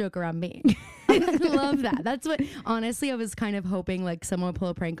Fool's joke around me. I love that. That's what, honestly, I was kind of hoping like someone would pull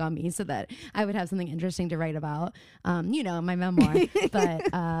a prank on me so that I would have something interesting to write about, my memoir. But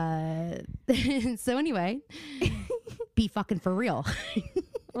so anyway, be fucking for real.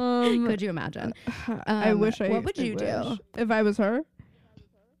 Could you imagine? I wish I. What would you do if I was her?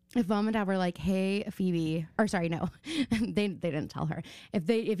 If mom and dad were like, hey, Phoebe, or sorry, no, they didn't tell her.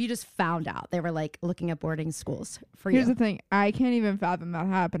 If you just found out, they were like looking at boarding schools for you. Here's the thing. I can't even fathom that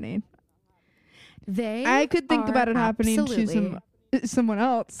happening. I could think about it happening to someone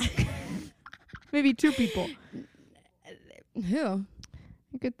else. Maybe 2 people. Who?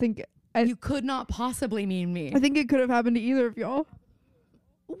 I could think. You could not possibly mean me. I think it could have happened to either of y'all.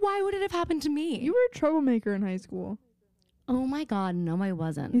 Why would it have happened to me? You were a troublemaker in high school. Oh my God, no, I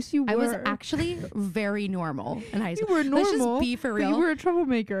wasn't. Yes, you were. I was actually very normal in high school. You were normal. Let's just be for real. But you were a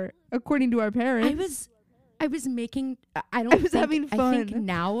troublemaker, according to our parents. I was making. I was having fun. I think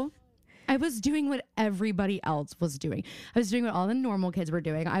now, I was doing what everybody else was doing. I was doing what all the normal kids were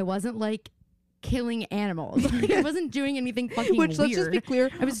doing. I wasn't like killing animals. Like, I wasn't doing anything fucking Which, weird. let's just be clear,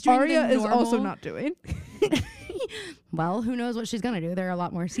 I was doing Aria the is also normal- not doing. Well, who knows what she's gonna do? There are a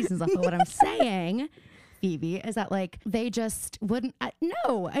lot more seasons left. But what I'm saying, Phoebe, is that like they just wouldn't.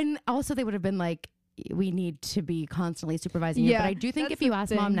 No, and also they would have been like, we need to be constantly supervising you. But I do think that's if you the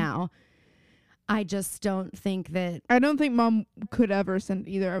ask mom thing. now, I just don't think that I don't think mom could ever send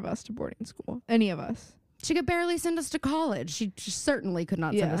either of us to boarding school. Any of us. she could barely send us to college. She certainly could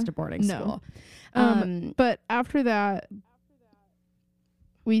not send us to boarding No. school. But after that,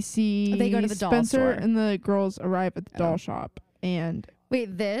 we see They go to the doll Spencer store. and the girls arrive at the doll shop, and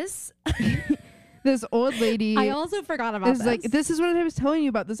Wait, this? this old lady I also forgot about is this. like, this is what I was telling you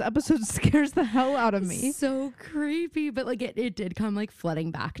about. This episode scares the hell out of me. So creepy, but like it did come like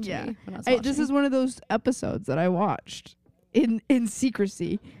flooding back to me when I was This watching. is one of those episodes that I watched in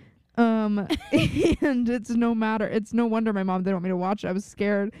secrecy. And it's no wonder my mom didn't want me to watch it. I was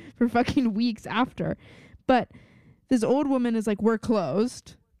scared for fucking weeks after. But this old woman is like, we're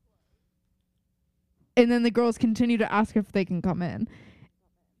closed. And then Spencer and the girls arrive at the doll shop, and wait, this is one of those episodes that I watched in secrecy. And it's no wonder my mom didn't want me to watch it. I was scared for fucking weeks after. But this old woman is like, we're closed. And And then the girls continue to ask if they can come in.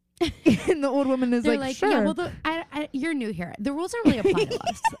 And the old woman is like, sure. Yeah, well, you're new here. The rules don't really apply to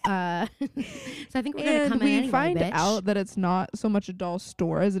us. So I think we're going to come in anyway, find bitch. out that it's not so much a doll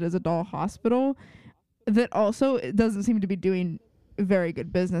store as it is a doll hospital. That also it doesn't seem to be doing very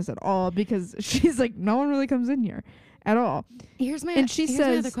good business at all, because she's like, no one really comes in here at all. Here's my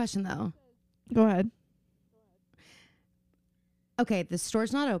other question, though. Go ahead. Okay, the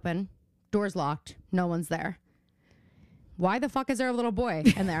store's not open. Door's locked. No one's there. Why the fuck is there a little boy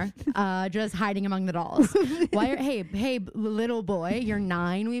in there just hiding among the dolls? Hey, little boy, you're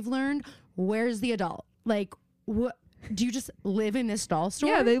 9, we've learned. Where's the adult? Like, what? Do you just live in this doll store?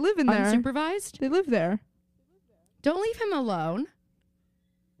 Yeah, they live in there. Unsupervised? They live there. Don't leave him alone.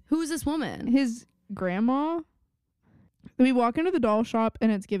 Who's this woman? His grandma. We walk into the doll shop,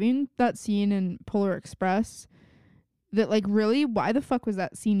 and it's giving that scene in Polar Express that, like, really, why the fuck was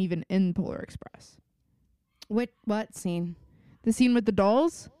that scene even in Polar Express? What scene? The scene with the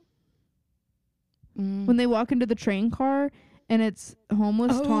dolls? When they walk into the train car and it's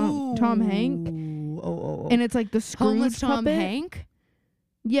homeless Tom Hank. And it's like the Scrooge homeless Tom puppet. Hank?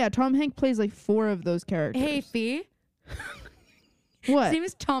 Yeah, Tom Hank plays like 4 of those characters. Hey, Fee. What? His name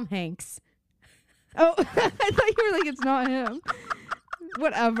is Tom Hanks. Oh, I thought you were like, it's not him.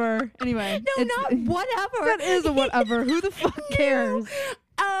 Whatever. Anyway. No, not whatever. That is a whatever. Who the fuck cares?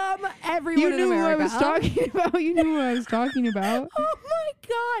 Everyone you knew in America. who I was talking about. You knew who I was talking about. Oh my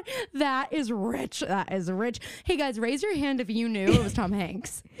god, that is rich. That is rich. Hey guys, raise your hand if you knew it was Tom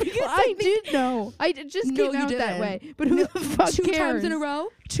Hanks. Because I did know. I just came out that way. But who the fuck Two cares? times in a row.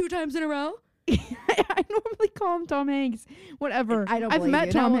 I normally call him Tom Hanks. Whatever. I've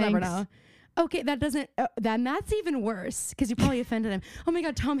met Tom Hanks. Okay, that doesn't. Then that's even worse because you probably offended him. Oh my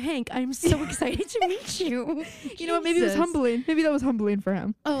god, Tom Hank! I'm so excited to meet you. You know what? Maybe it was humbling. Maybe that was humbling for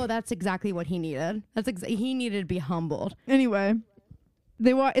him. Oh, that's exactly what he needed. He needed to be humbled. Anyway,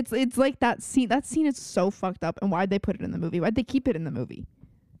 it's like that scene. That scene is so fucked up. And why'd they put it in the movie? Why'd they keep it in the movie?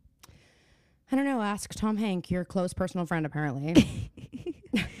 I don't know. Ask Tom Hank, your close personal friend, apparently.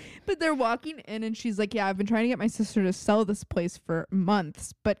 But they're walking in and she's like, yeah, I've been trying to get my sister to sell this place for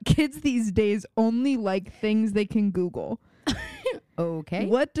months, but kids these days only like things they can Google. Okay.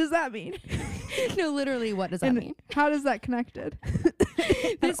 What does that mean? No, literally, what does that mean? How does that connected?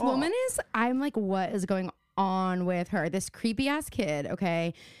 This woman I'm like, what is going on with her? This creepy ass kid,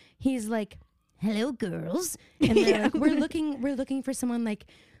 okay? He's like, hello, girls. And they're like, we're looking for someone like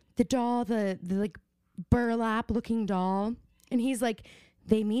the doll, the like burlap looking doll. And he's like,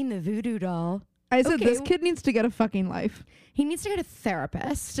 they mean the voodoo doll. I said, this kid needs to get a fucking life. He needs to get a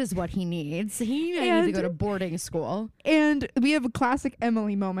therapist is what he needs. He needs to go to boarding school. And we have a classic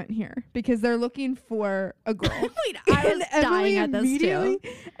Emily moment here because they're looking for a girl. Wait, I was dying at this too.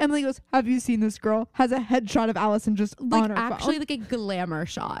 Emily goes, have you seen this girl? Has a headshot of Allison just like on her actually phone. Like a glamour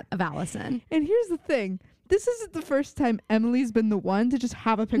shot of Allison. And here's the thing. This isn't the first time Emily's been the one to just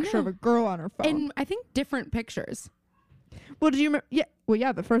have a picture of a girl on her phone. And I think different pictures. Well, do you remember? Yeah. Well,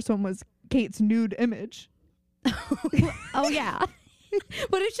 yeah, the first one was Kate's nude image. Oh, yeah.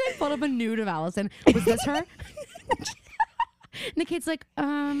 What if she had pulled up a nude of Allison? Was this her? And the kid's like,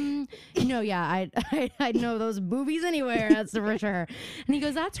 no, yeah, I'd know those boobies anywhere. That's for sure. And he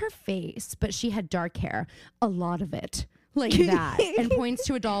goes, that's her face, but she had dark hair. A lot of it. Like that. And points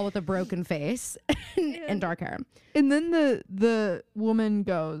to a doll with a broken face and dark hair. And then the woman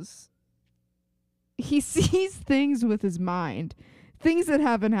goes, he sees things with his mind, things that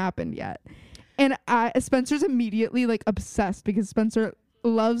haven't happened yet. And Spencer's immediately like obsessed because Spencer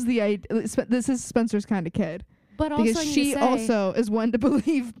loves the idea. This is Spencer's kind of kid. But also because she also is one to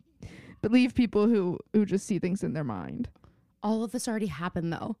believe people who just see things in their mind. All of this already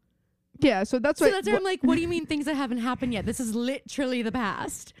happened though. Yeah, so that's why I'm like, what do you mean things that haven't happened yet? This is literally the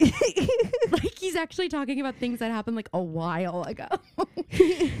past. Like he's actually talking about things that happened like a while ago.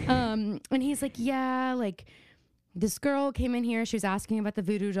 And he's like, yeah, like this girl came in here. She was asking about the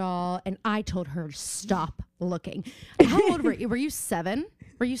voodoo doll, and I told her to stop looking. How old were you? Were you 7?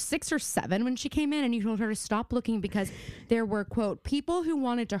 Were you 6 or 7 when she came in and you told her to stop looking because there were, quote, people who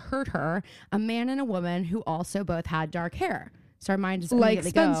wanted to hurt her, a man and a woman who also both had dark hair. So our mind just like immediately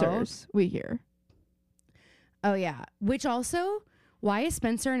Spencer's, we hear. Oh, yeah. Which also, why is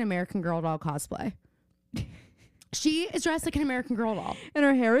Spencer an American Girl doll cosplay? She is dressed like an American Girl doll. And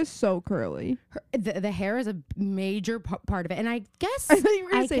her hair is so curly. The hair is a major part of it. And I guess... I thought you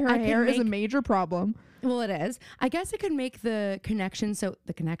were going to say her hair is a major problem. Well, it is. I guess I could make the connection so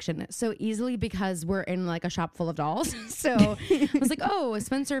easily because we're in like a shop full of dolls. So I was like, oh,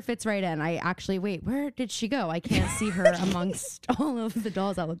 Spencer fits right in. I actually, wait, where did she go? I can't see her amongst all of the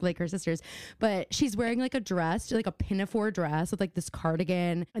dolls that look like her sisters. But she's wearing like a dress, like a pinafore dress with like this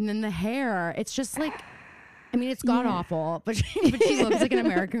cardigan. And then the hair, it's just like... I mean, it's god awful, but she looks like an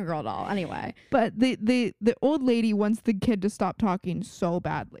American Girl doll. Anyway, but the old lady wants the kid to stop talking so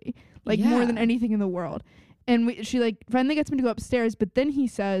badly, like more than anything in the world. And she like finally gets him to go upstairs, but then he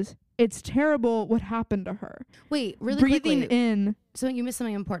says, "It's terrible what happened to her." Wait, really breathing quickly. in. So you missed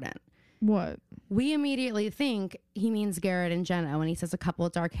something important. What? We immediately think he means Garrett and Jenna when he says a couple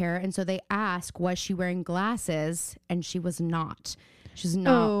with dark hair, and so they ask, "Was she wearing glasses?" And she was not. She's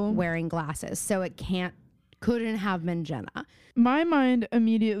not wearing glasses, so it couldn't have been Jenna. My mind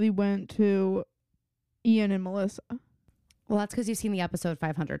immediately went to Ian and Melissa. Well, that's because you've seen the episode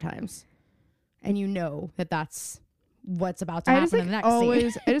 500 times. And you know that that's what's about to happen in the next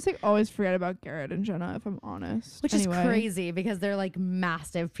scene. I just like always forget about Garrett and Jenna, if I'm honest. Which is crazy because they're like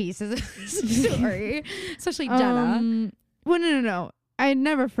massive pieces of the story. Especially Jenna. Well, no. I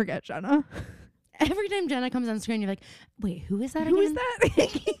never forget Jenna. Every time Jenna comes on screen, you're like, wait, who is that again? Who is that?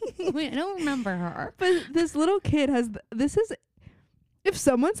 Wait, I don't remember her. But this little kid if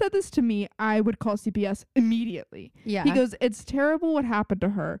someone said this to me, I would call CPS immediately. Yeah. He goes, "It's terrible what happened to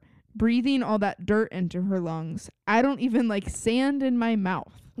her. Breathing all that dirt into her lungs. I don't even like sand in my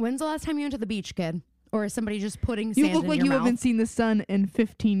mouth." When's the last time you went to the beach, kid? Or is somebody just putting sand in your mouth? You look like you haven't seen the sun in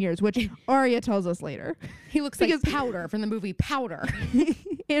 15 years, which Arya tells us later. He looks like Powder from the movie Powder.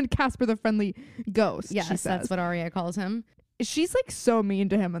 And Casper the Friendly Ghost. Yes, that's what Arya calls him. She's like so mean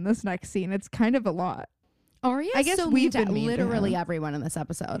to him in this next scene. It's kind of a lot. Arya is so mean to literally everyone in this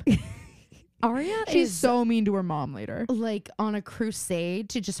episode. She's so mean to her mom later. Like on a crusade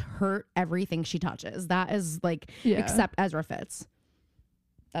to just hurt everything she touches. That is like, except Ezra Fitz.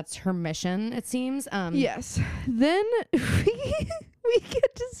 That's her mission, it seems. Yes. Then we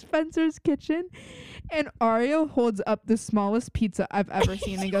get to Spencer's kitchen, and Arya holds up the smallest pizza I've ever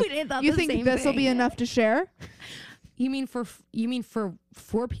seen and goes, "You think this will be enough to share?" You mean for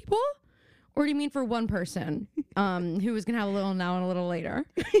 4 people, or do you mean for one person who is gonna have a little now and a little later?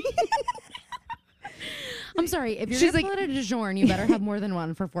 I'm sorry. If you're gonna pull it a DiGiorno, you better have more than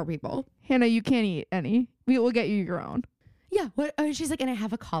one for 4 people. Hannah, you can't eat any. We will get you your own. Yeah. What? She's like, and I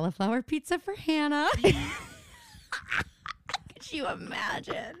have a cauliflower pizza for Hannah. Could you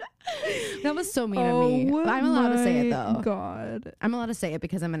imagine? That was so mean of me. But I'm allowed to say it though. God. I'm allowed to say it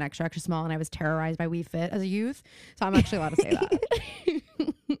because I'm an extra small and I was terrorized by We Fit as a youth. So I'm actually allowed to say that.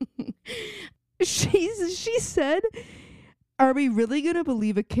 She said, "Are we really gonna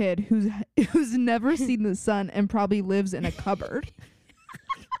believe a kid who's never seen the sun and probably lives in a cupboard?"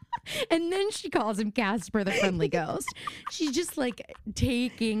 And then she calls him Casper the Friendly Ghost. She's just like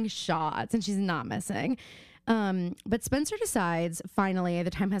taking shots and she's not missing. But Spencer decides finally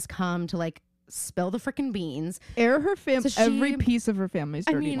the time has come to like spill the freaking beans. Air her every piece of her family's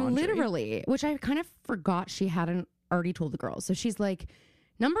dirty laundry. Literally, which I kind of forgot she hadn't already told the girls. So she's like,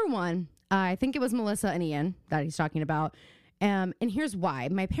 number one, I think it was Melissa and Ian that he's talking about. And here's why.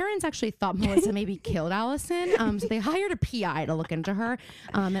 My parents actually thought Melissa maybe killed Allison. So they hired a PI to look into her.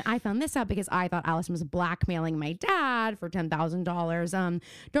 And I found this out because I thought Allison was blackmailing my dad for $10,000.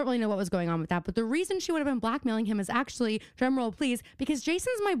 Don't really know what was going on with that. But the reason she would have been blackmailing him is actually, drumroll please, because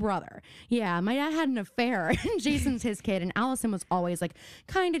Jason's my brother. Yeah, my dad had an affair and Jason's his kid. And Allison was always like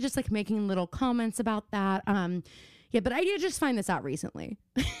kind of just like making little comments about that. Yeah, but I did just find this out recently.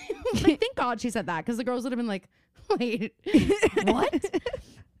 Like, thank God she said that because the girls would have been like, wait, what?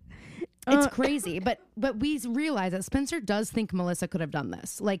 It's crazy. But we realize that Spencer does think Melissa could have done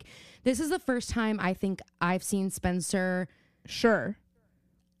this. Like, this is the first time I think I've seen Spencer sure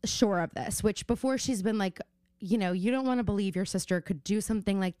of this, which before she's been like, you know, you don't want to believe your sister could do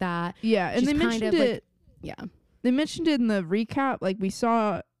something like that. Yeah, and they mentioned it. Yeah. They mentioned it in the recap. Like, we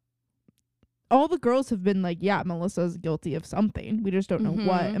saw all the girls have been like, yeah, Melissa's guilty of something. We just don't know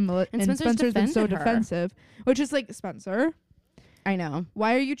what. And Spencer's been so defensive, which is like, Spencer, I know.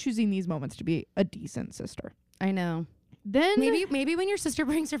 Why are you choosing these moments to be a decent sister? I know. Then maybe when your sister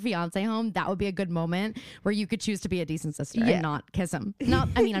brings her fiance home, that would be a good moment where you could choose to be a decent sister and not kiss him.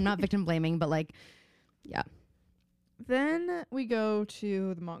 I'm not victim blaming, but like, yeah. Then we go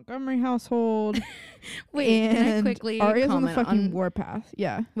to the Montgomery household. Wait, can I quickly Arya's on the fucking warpath.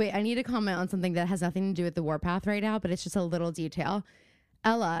 Yeah. Wait, I need to comment on something that has nothing to do with the warpath right now, but it's just a little detail.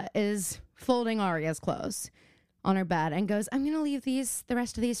 Ella is folding Arya's clothes. on her bed and goes, I'm going to leave the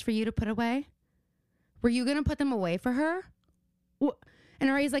rest of these for you to put away. Were you going to put them away for her? And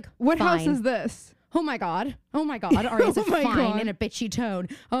Ari's like, what fine. house is this? Oh my God. Ari's Oh my fine God. in a bitchy tone.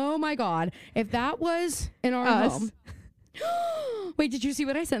 Oh my God. If that was in our Us. home. Wait, did you see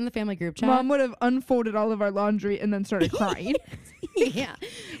what I sent in the family group chat? Mom would have unfolded all of our laundry and then started crying. Yeah.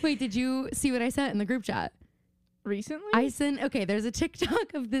 Wait, did you see what I sent in the group chat? Recently? There's a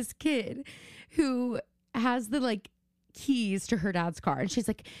TikTok of this kid who has the like keys to her dad's car. And she's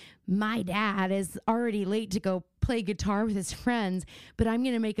like, my dad is already late to go play guitar with his friends, but I'm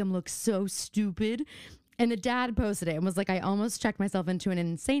going to make him look so stupid. And the dad posted it and was like, I almost checked myself into an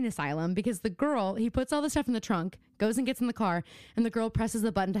insane asylum because the girl, he puts all the stuff in the trunk, goes and gets in the car, and the girl presses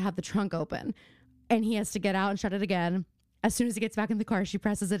the button to have the trunk open. And he has to get out and shut it again. As soon as he gets back in the car, she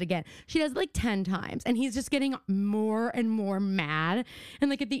presses it again. She does it like 10 times. And he's just getting more and more mad. And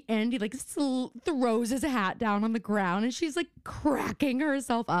like at the end, he like throws his hat down on the ground and she's like cracking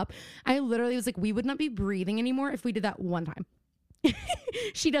herself up. I literally was like, we would not be breathing anymore if we did that one time.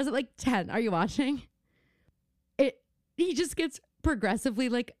 She does it like 10. Are you watching? He just gets progressively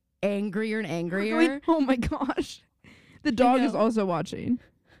like angrier and angrier. Wait, oh my gosh. The dog is also watching.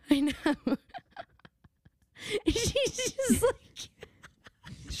 I know. She's just like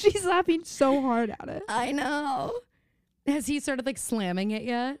she's laughing so hard at it. I know. Has he started like slamming it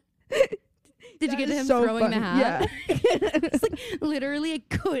yet? Did you get to him so throwing funny. the hat? Yeah. It's like literally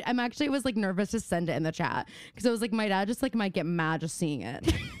I was like nervous to send it in the chat because I was like my dad just like might get mad just seeing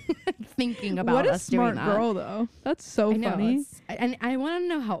it. Thinking about what a us doing smart that. girl though. That's so I know, funny. and I want to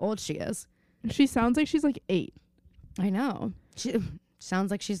know how old she is. She sounds like she's like 8. I know. She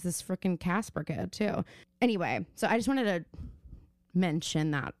sounds like she's this freaking Casper kid too. Anyway, so I just wanted to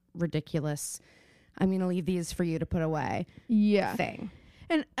mention that ridiculous I'm going to leave these for you to put away thing.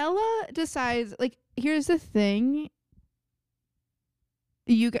 And Ella decides, like, here's the thing.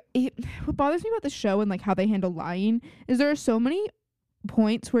 What bothers me about the show and like how they handle lying is there are so many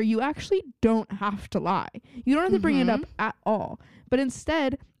points where you actually don't have to lie. You don't have to bring it up at all. But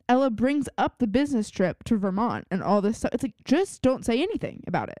instead, Ella brings up the business trip to Vermont and all this stuff. It's like, just don't say anything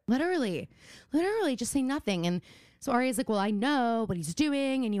about it. Literally just say nothing. And so Arya's like, well, I know what he's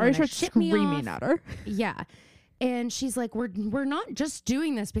doing. And you Arya want to starts ship me screaming off. at her. Yeah. And she's like, we're not just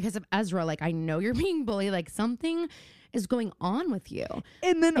doing this because of Ezra. Like, I know you're being bullied. Like, something is going on with you.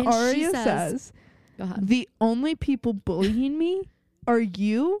 And then Arya says, go ahead. The only people bullying me are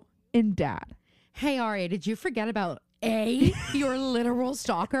you and Dad. Hey, Arya, did you forget about your literal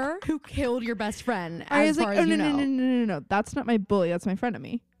stalker who killed your best friend? Arya's as far like, as you know. No. That's not my bully. That's my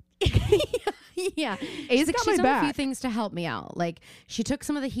frenemy. Yeah. A's got my she's done back. a few things to help me out. Like, she took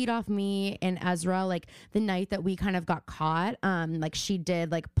some of the heat off me and Ezra, like the night that we kind of got caught. Like she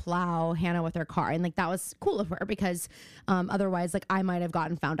did like plow Hannah with her car. And like that was cool of her because otherwise like I might have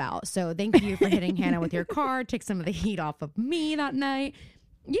gotten found out. So thank you for hitting Hannah with your car. Take some of the heat off of me that night.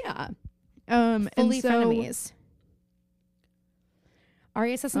 Yeah. Fully and so, frenemies.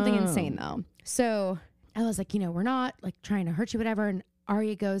 Arya says something insane though. So Ella's like, we're not like trying to hurt you, whatever. And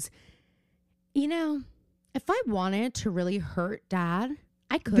Arya goes, if I wanted to really hurt Dad,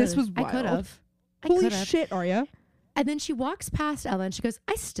 I could. This was wild. I could have. Holy shit, Arya. And then she walks past Ella and she goes,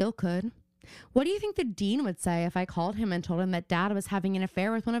 I still could. What do you think the dean would say if I called him and told him that Dad was having an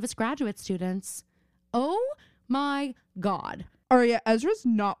affair with one of his graduate students? Oh my God. Arya, Ezra's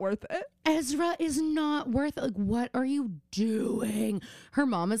not worth it. Ezra is not worth it. Like, what are you doing? Her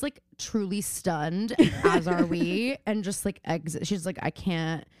mom is like truly stunned, as are we, and just like exit. She's like, I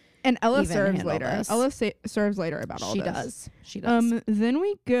can't. And Ella even serves handle later. this. Ella serves later about all this. She does. Then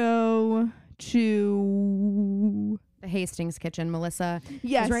we go to The Hastings kitchen. Melissa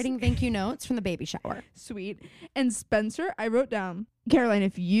yes, is writing thank you notes from the baby shower. sweet. And Spencer, I wrote down, Caroline,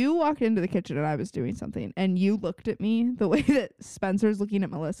 if you walked into the kitchen and I was doing something and you looked at me the way that Spencer's looking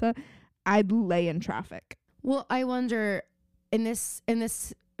at Melissa, I'd lay in traffic. Well, I wonder, in this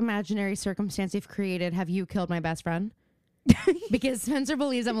imaginary circumstance you've created, have you killed my best friend? Because Spencer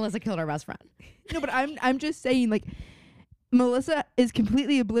believes that Melissa killed her best friend. No, but I'm just saying, like, Melissa is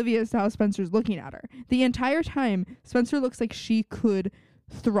completely oblivious to how Spencer's looking at her. The entire time, Spencer looks like she could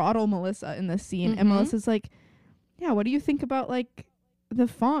throttle Melissa in this scene. And Melissa's like, yeah, what do you think about, like, the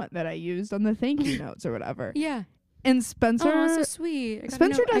font that I used on the thank you notes or whatever? Yeah. And Spencer... Oh, so sweet.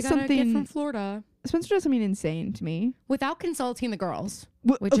 Spencer does I got a gift something... from Florida. Spencer does something insane to me. Without consulting the girls,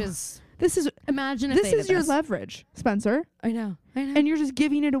 Wh- which is... This is... Imagine if This they is did your this. leverage, Spencer. I know. And you're just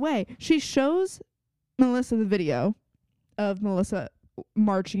giving it away. She shows Melissa the video of Melissa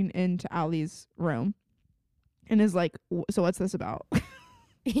marching into Allie's room and is like, so what's this about?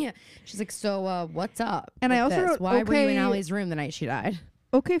 Yeah. She's like, so what's up? And I with also this? wrote, why were you in okay- Allie's room the night she died?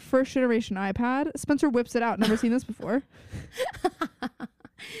 Okay, first generation iPad. Spencer whips it out. Never seen this before.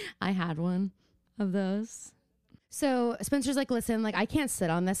 I had one of those. So Spencer's like, listen, like I can't sit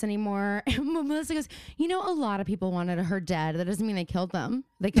on this anymore. And Melissa goes, you know, a lot of people wanted her dead. That doesn't mean they killed them.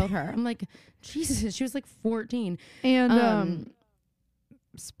 They killed her. I'm like, Jesus, she was like 14. And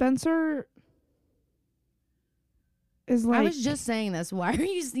Spencer is like, I was just saying this. Why are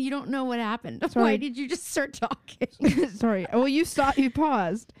you don't know what happened? Sorry. Why did you just start talking? sorry. Well, you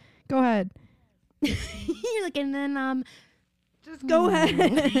paused. Go ahead. You're like, and then Just go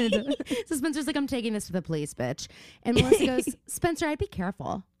ahead. So Spencer's like, I'm taking this to the police, bitch. And Melissa goes, Spencer, I'd be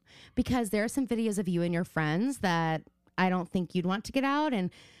careful because there are some videos of you and your friends that I don't think you'd want to get out.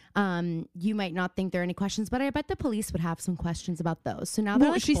 And you might not think there are any questions, but I bet the police would have some questions about those. So now they're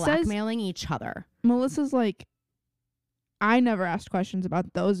Well, like she says- blackmailing each other. Melissa's like, I never asked questions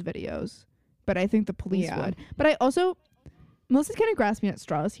about those videos, but I think the police Yeah. would. But I also, Melissa's kind of grasping at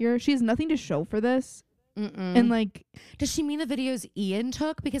straws here. She has nothing to show for this. And like, Does she mean the videos Ian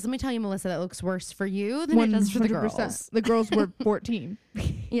took? Because let me tell you, Melissa, that looks worse for you than it does for the 100%. girls. The girls were 14.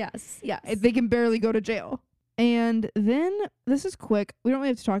 Yes. They can barely go to jail. And then, this is quick. We don't really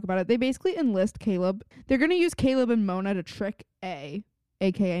have to talk about it. They basically enlist Caleb. They're going to use Caleb and Mona to trick A,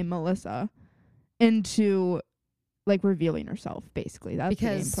 a.k.a. Melissa, into, like, revealing herself, basically. That's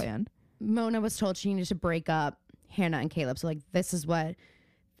Because- the game plan. Mona was told she needed to break up Hannah and Caleb. So, like, this is what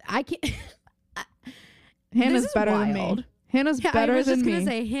I can't. Hannah's This is better than me. wild. Hannah's Yeah, better I was than just me. gonna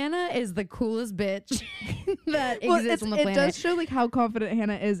say Hannah is the coolest bitch that exists on the planet. It does show like how confident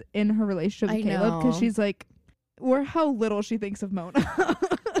Hannah is in her relationship with I Caleb, because know. she's like, or how little she thinks of Mona.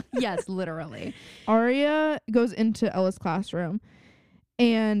 Yes, literally. Aria goes into Ella's classroom,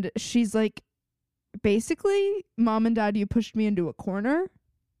 and she's like, basically, Mom and Dad, you pushed me into a corner.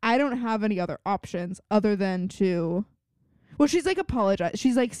 I don't have any other options other than to. Well, she's like apologize.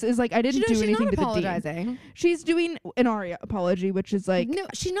 She's like is like I didn't do she's anything not to the dean. apologizing. She's doing an Aria apology, which is like No,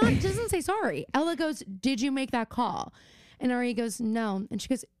 she not doesn't say sorry. Ella goes, "Did you make that call?" And Aria goes, "No." And she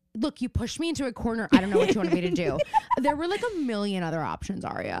goes, "Look, you pushed me into a corner. I don't know what you wanted me to do." There were like a million other options,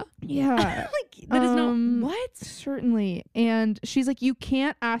 Aria. yeah. Like that is not what? Certainly. And she's like, you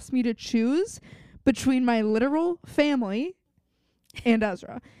can't ask me to choose between my literal family and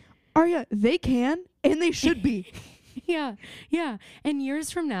Ezra. Arya, they can and they should be. Yeah, yeah. And years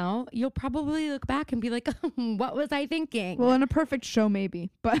from now, you'll probably look back and be like, "What was I thinking?" Well, in a perfect show,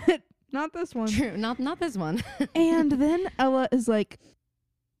 maybe, but not this one. True, not this one. And then Ella is like,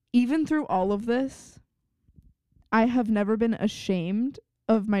 even through all of this, I have never been ashamed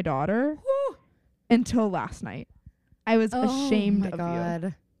of my daughter until last night. I was ashamed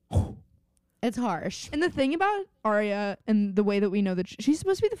of you. It's harsh. And the thing about Arya and the way that we know that she's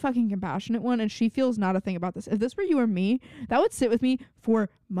supposed to be the fucking compassionate one, and she feels not a thing about this. If this were you or me, that would sit with me for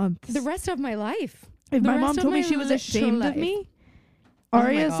months. The rest of my life. If the my rest mom of told me my she was literal ashamed life. of me, Oh my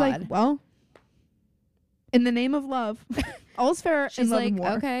Arya's like, God. well, in the name of love, all's fair in She's love like, and war.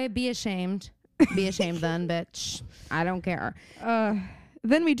 okay, be ashamed. Be ashamed then, bitch. I don't care.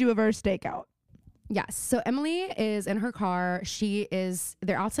 Then we do a verse stakeout. Yes. So Emily is in her car.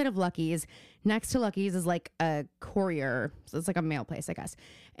 They're outside of Lucky's. Next to Lucky's is like a courier. So it's like a mail place, I guess.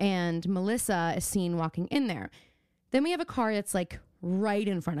 And Melissa is seen walking in there. Then we have a car that's like right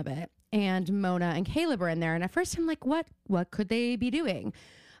in front of it. And Mona and Caleb are in there. And at first I'm like, what could they be doing?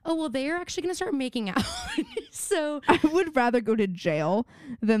 Oh, well, they are actually going to start making out. So I would rather go to jail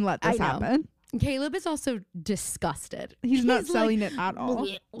than let this I know. happen. Caleb is also disgusted. He's not like, selling it at all.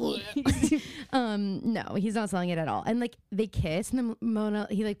 No, he's not selling it at all. And like they kiss, and then Mona,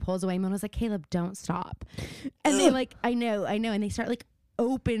 he like pulls away. Mona's like, Caleb, don't stop. And they like, I know, and they start like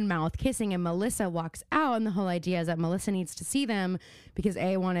open mouth kissing. And Melissa walks out, and the whole idea is that Melissa needs to see them because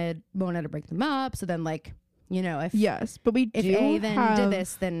A wanted Mona to break them up. So then like, you know, if Yes, but we if do A then have, did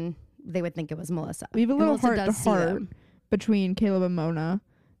this, then they would think it was Melissa. we have a And little Melissa heart to does see heart them. between Caleb and Mona,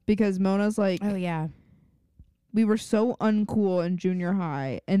 because Mona's like, Oh yeah. we were so uncool in junior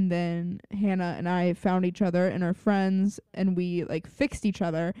high, and then Hannah and I found each other and our friends, and we like fixed each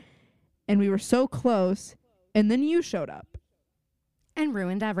other, and we were so close, and then you showed up. And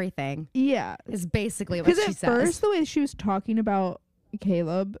ruined everything. Yeah, Is basically what because she at says. first the way she was talking about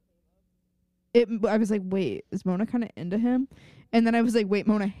Caleb, I was like, wait, is Mona kind of into him? And then I was like, wait,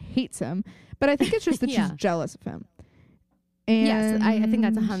 Mona hates him. But I think it's just that Yeah. she's jealous of him. And Yes, I think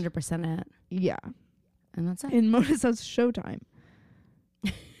that's 100% it. Yeah. And that's it. And Mona says showtime.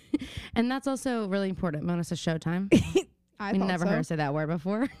 And that's also really important. Mona says showtime. I We thought never so. heard her say that word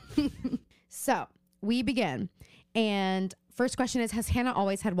before. So we begin. And first question is, has Hannah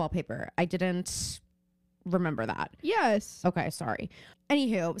always had wallpaper? I didn't remember that. Yes. Okay, sorry.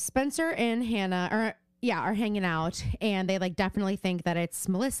 Anywho, Spencer and Hannah are hanging out, and they like definitely think that it's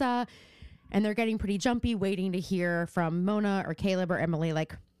Melissa, and they're getting pretty jumpy, waiting to hear from Mona or Caleb or Emily,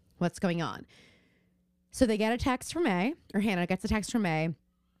 like, what's going on. So they get a text from May, or Hannah gets a text from May.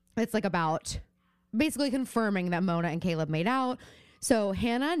 It's like about basically confirming that Mona and Caleb made out. So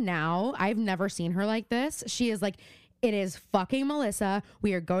Hannah now, I've never seen her like this. She is like, it is fucking Melissa.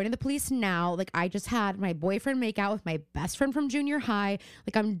 We are going to the police now. Like, I just had my boyfriend make out with my best friend from junior high.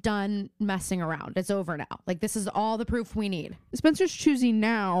 Like, I'm done messing around. It's over now. Like, this is all the proof we need. Spencer's choosing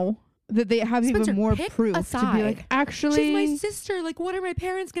now that they have Spencer, even more pick proof a to be side. like, actually, she's my sister. Like, what are my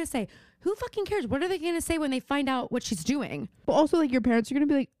parents going to say? Who fucking cares? What are they going to say when they find out what she's doing? But also, like, your parents are going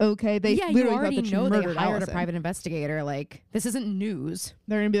to be like, okay, they yeah, literally you already thought that know she they murdered hired Allison. a private investigator. Like, this isn't news.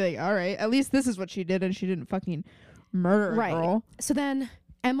 They're going to be like, all right, at least this is what she did, and she didn't fucking murder a girl. So then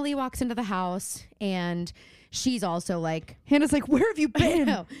Emily walks into the house, and she's also like, Hannah's like, where have you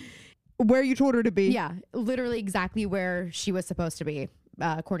been? Where you told her to be. Yeah, literally exactly where she was supposed to be,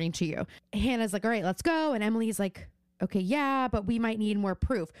 according to you. Hannah's like, all right, let's go. And Emily's like, okay, yeah, but we might need more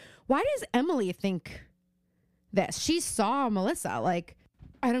proof. Why does Emily think this? She saw Melissa. Like,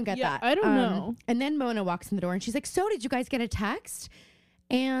 I don't get that. I don't know. And then Mona walks in the door and she's like, so did you guys get a text?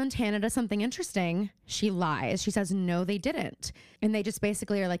 And Hannah does something interesting. She lies. She says, no, they didn't. And they just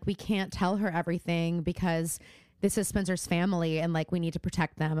basically are like, we can't tell her everything because this is Spencer's family and like we need to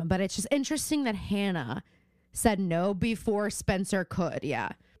protect them. But it's just interesting that Hannah said no before Spencer could. Yeah.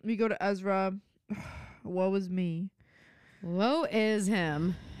 We go to Ezra. Woe is me. Woe is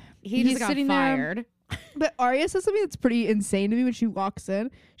him. He's just got sitting fired. There. But Arya says something that's pretty insane to me when she walks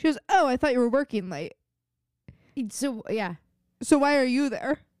in. She goes, oh, I thought you were working late. So, yeah. So why are you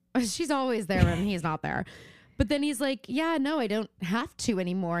there? She's always there when he's not there. But then he's like, yeah, no, I don't have to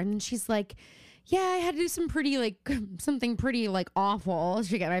anymore. And she's like, yeah, I had to do something pretty like awful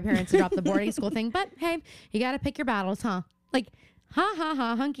to get my parents to drop the boarding school thing. But hey, you got to pick your battles, huh? Like, ha, ha,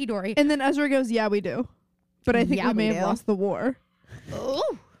 ha, hunky dory. And then Ezra goes, yeah, we do. But I think Yeah, we may we have do. lost the war.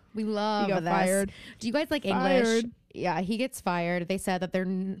 Oh, we love He got this. fired. Do you guys like Fired. English? Yeah, he gets fired. They said that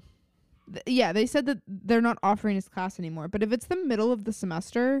they're... Yeah, they said that they're not offering his class anymore. But if it's the middle of the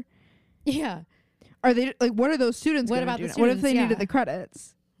semester, Yeah. are they like, what are those students What gonna about do the now? What if they students? needed Yeah. the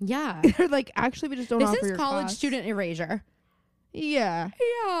credits? Yeah. They're like, actually, we just don't This offer is your college class. student erasure. Yeah.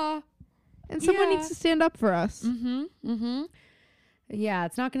 Yeah. And someone Yeah. needs to stand up for us. Mm-hmm. Mm-hmm. Yeah,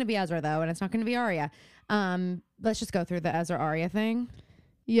 it's not going to be Ezra, though, and it's not going to be Arya. Let's just go through the Ezra-Arya thing.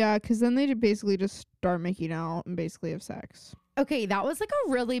 Yeah, because then they basically just start making out and basically have sex. Okay, that was like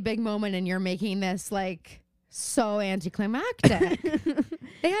a really big moment, and you're making this, like, so anticlimactic.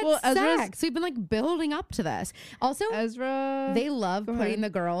 They had sex. We've been, like, building up to this. Also, Ezra. they love Go putting ahead. the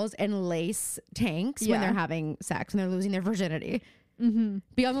girls in lace tanks when Yeah. they're having sex, when they're losing their virginity. Mm-hmm.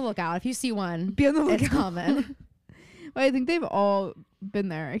 Be on the lookout. If you see one, Be on the lookout. it's common. Well, I think they've all been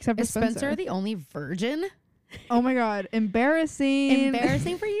there except for Is Spencer the only virgin? Oh my god, embarrassing.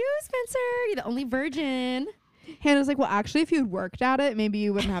 Embarrassing for you, Spencer. You're the only virgin. Hannah's like, well, actually, if you'd worked at it, maybe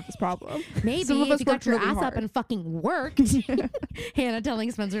you wouldn't have this problem. Maybe Some of if us you got worked your really ass up hard. and fucking worked. Hannah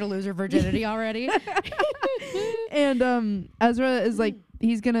telling Spencer to lose her virginity already. And Ezra is like,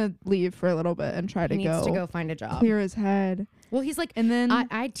 he's gonna leave for a little bit and try He to needs to go find a job. clear his head. Well, he's like, And then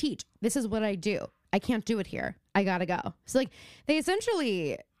I teach. This is what I do. I can't do it here. I gotta go. So like, they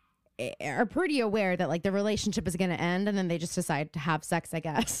essentially are pretty aware that like the relationship is gonna end, and then they just decide to have sex, I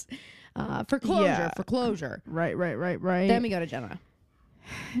guess, for closure. Yeah. For closure. right. Then we go to Jenna.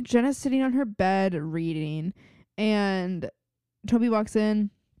 Jenna's sitting on her bed reading, and Toby walks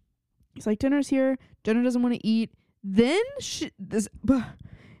in. He's like, dinner's here. Jenna doesn't want to eat. Then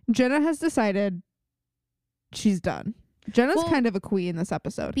Jenna has decided she's done. Jenna's kind of a queen this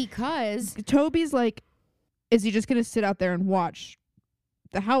episode. Because Toby's like, is he just going to sit out there and watch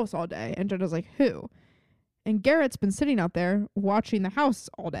the house all day? And Jenna's like, who? And Garrett's been sitting out there watching the house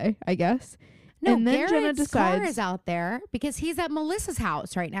all day, I guess. no, and then Jenna Garrett's car decides is out there because he's at Melissa's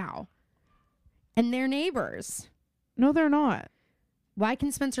house right now. And they're neighbors. no, they're not. Why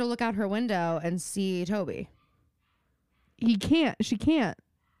can Spencer look out her window and see Toby? He can't. She can't.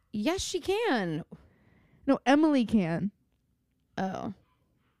 Yes, she can. No, Emily can. Oh,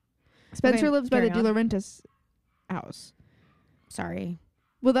 Spencer Okay, lives by the carry De on. Laurentiis house. sorry.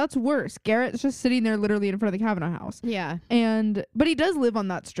 Well, that's worse. Garrett's just sitting there literally in front of the Kavanaugh house. Yeah. But he does live on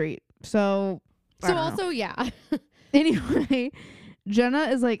that street. So I So don't know. also, yeah. Anyway, Jenna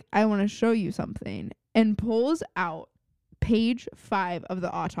is like, I want to show you something, and pulls out page 5 of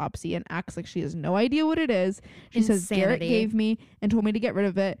the autopsy and acts like she has no idea what it is. She says, Garrett gave me and told me to get rid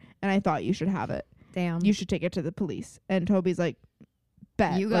of it, and I thought you should have it. Damn. You should take it to the police. And Toby's like,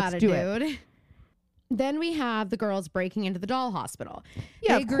 bet, you got let's it, do dude. it. Then we have the girls breaking into the doll hospital.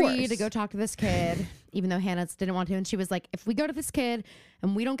 Yeah, they of agreed course. to go talk to this kid, even though Hannah didn't want to. And she was like, if we go to this kid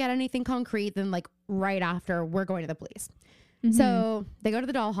and we don't get anything concrete, then like right after we're going to the police. Mm-hmm. So they go to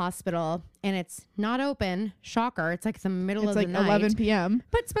the doll hospital and it's not open. Shocker. It's like the middle of the night. It's like 11 p.m.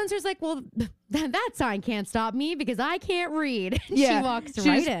 But Spencer's like, well, that sign can't stop me because I can't read. Yeah, she walks she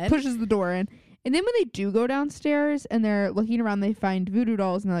right just in. pushes the door in. And then when they do go downstairs and they're looking around, they find voodoo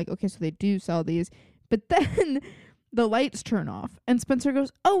dolls and they're like, okay, so they do sell these. But then the lights turn off and Spencer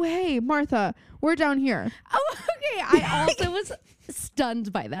goes, oh, hey, Martha, we're down here. Oh, okay. I also was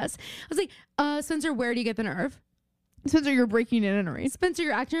stunned by this. I was like, Spencer, where do you get the nerve? Spencer, you're breaking in entering. Spencer,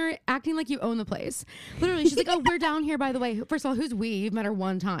 you're acting like you own the place. Literally, she's like, oh, we're down here, by the way. First of all, who's we? You've met her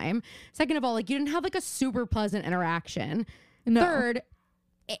one time. Second of all, like, you didn't have like a super pleasant interaction. No. Third,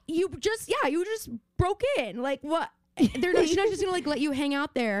 you just broke in. Like, what? She's not just gonna like let you hang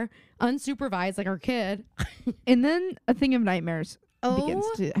out there unsupervised like our kid. And then a thing of nightmares begins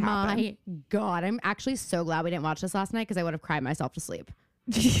to happen. My God. I'm actually so glad we didn't watch this last night because I would have cried myself to sleep.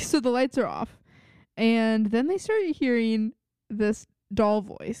 So the lights are off. And then they start hearing this doll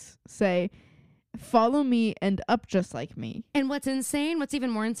voice say, follow me and up just like me. And what's even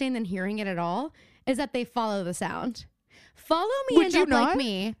more insane than hearing it at all, is that they follow the sound. Follow me Would and you up not? like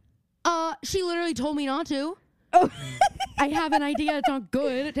me. She literally told me not to. Oh, I have an idea it's not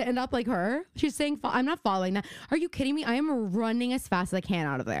good to end up like her. She's saying, I'm not following that. Are you kidding me? I am running as fast as I can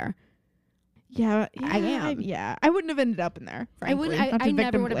out of there. yeah, I am. I wouldn't have ended up in there. Frankly. I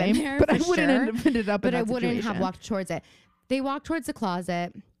never would have been there, but I for wouldn't sure. have ended up in But that I wouldn't situation. have walked towards it. They walk towards the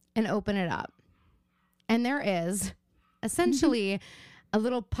closet and open it up. And there is essentially a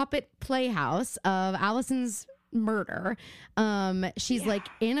little puppet playhouse of Allison's murder. She's like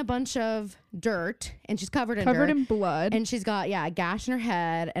in a bunch of dirt and she's covered in dirt. in blood. And she's got, a gash in her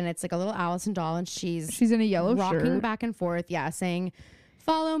head. And it's like a little Allison doll. And she's in a yellow rocking shirt. back and forth. Yeah. Saying,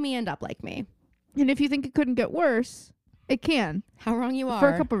 follow me and up like me. And if you think it couldn't get worse, it can. How wrong you are. For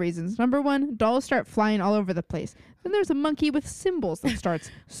a couple reasons. Number one, dolls start flying all over the place. Then there's a monkey with cymbals that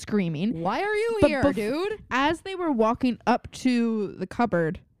starts screaming. Why are you But here, dude? As they were walking up to the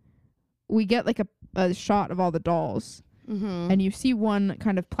cupboard, we get like a shot of all the dolls. Mm-hmm. And you see one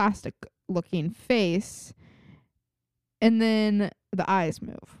kind of plastic looking face. And then the eyes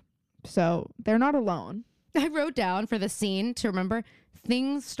move. So they're not alone. I wrote down for the scene to remember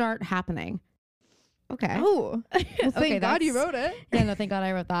things start happening. Okay. Oh, well, thank God you wrote it. Yeah, no, thank God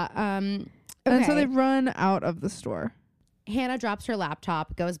I wrote that. And so they run out of the store. Hannah drops her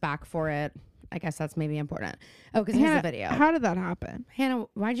laptop, goes back for it. I guess that's maybe important. Oh, because here's the video. How did that happen? Hannah,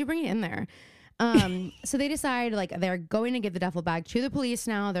 why'd you bring it in there? So they decide like they're going to give the duffel bag to the police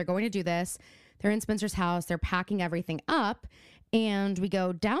now. They're going to do this. They're in Spencer's house. They're packing everything up. And we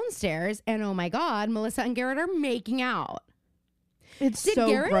go downstairs and oh my God, Melissa and Garrett are making out. Did so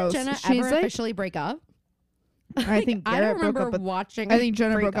Garrett gross. and Jenna She's ever officially break up? I think I Garrett don't broke remember up with watching. I think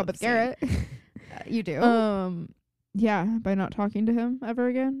Jenna broke up with scene. Garrett. You do? Yeah, by not talking to him ever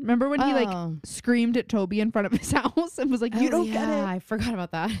again. Remember when he like screamed at Toby in front of his house and was like, "You don't get it. I forgot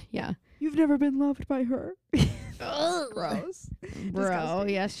about that. Yeah. You've never been loved by her." Gross. Bro.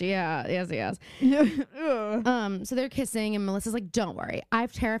 Disgusting. Yes. So they're kissing and Melissa's like, don't worry.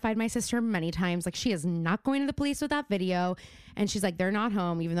 I've terrified my sister many times. Like she is not going to the police with that video. And she's like, they're not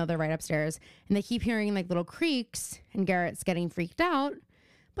home, even though they're right upstairs. And they keep hearing like little creaks and Garrett's getting freaked out.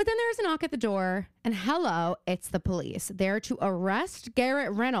 But then there's a knock at the door and hello, it's the police. They're to arrest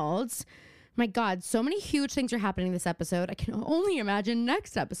Garrett Reynolds. My God, so many huge things are happening this episode. I can only imagine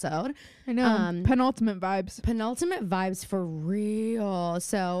next episode. I know. Penultimate vibes. Penultimate vibes for real.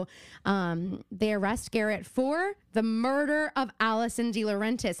 So they arrest Garrett for the murder of Allison De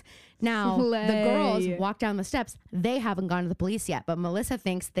Laurentiis. Now, the girls walk down the steps. They haven't gone to the police yet, but Melissa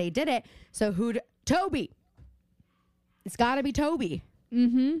thinks they did it. So Toby. It's got to be Toby.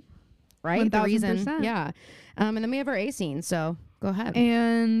 Mm-hmm. Right? 1000%. The reason. Yeah. And then we have our A scene. So go ahead.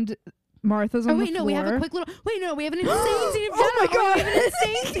 And Martha's on the floor. We have a quick little... Wait, no, we have an insane scene of Jenna. Oh my God. We have an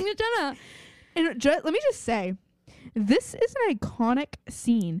insane scene of Jenna. And let me just say, this is an iconic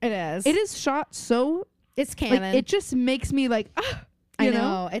scene. It is. It is shot so... It's canon. Like, it just makes me like, I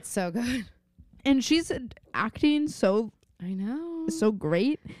know. It's so good. And she's acting so... I know. So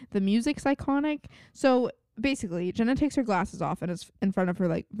great. The music's iconic. So basically, Jenna takes her glasses off and is in front of her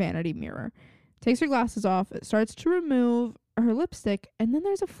like vanity mirror. Takes her glasses off. It starts to remove her lipstick, and then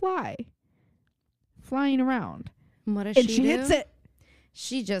there's a fly flying around. What does and she she do? hits it.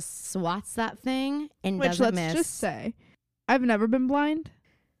 She just swats that thing and Which, doesn't let's miss. just say, I've never been blind.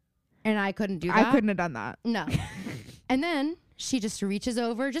 And I couldn't do that. I couldn't have done that. No. And then she just reaches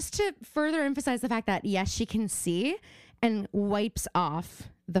over just to further emphasize the fact that, yes, she can see, and wipes off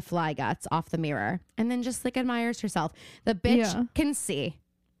the fly guts off the mirror. And then just like admires herself. The bitch can see.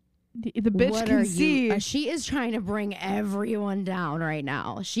 The bitch What can see. She is trying to bring everyone down right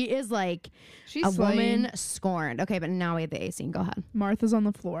now. She is like She's a slaying. woman scorned. Okay, but now we have the A scene. Go ahead. Martha's on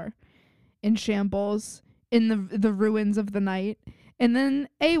the floor in shambles in the ruins of the night. And then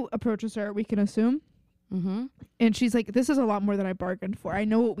A approaches her, we can assume. Mm-hmm. And she's like, this is a lot more than I bargained for. I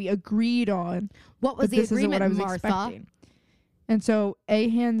know what we agreed on. What was but the this isn't agreement, what I was Martha? expecting. And so A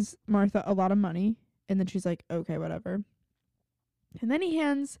hands Martha a lot of money. And then she's like, okay, whatever. And then he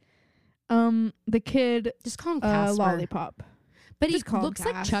hands the kid Just call him a Casper. lollipop. But he Just call him looks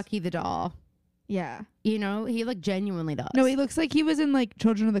like Cass. Chucky the doll. Yeah. You know, he like genuinely does. No, he looks like he was in like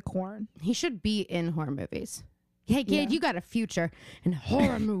Children of the Corn. He should be in horror movies. Hey, kid, Yeah. you got a future in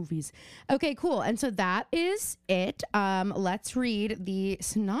horror movies. Okay, cool. And so that is it. Let's read the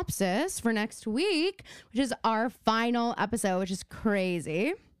synopsis for next week, which is our final episode, which is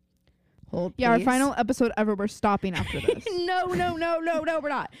crazy. Hold, Yeah, our please. final episode ever. We're stopping after this. No, we're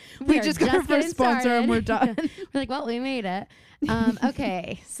not. We are just got our first getting sponsor and we're started. done. We're like, well, we made it.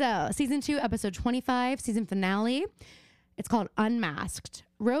 Okay, so season 2, episode 25, season finale. It's called Unmasked.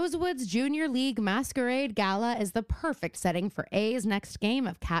 Rosewood's Junior League Masquerade Gala is the perfect setting for A's next game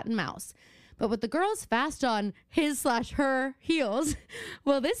of cat and mouse. But with the girls fast on his/her heels,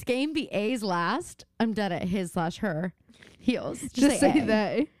 will this game be A's last? I'm dead at his/her heels. Just say A.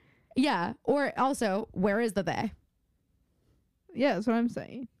 they. Yeah. Or also, where is the they? Yeah, that's what I'm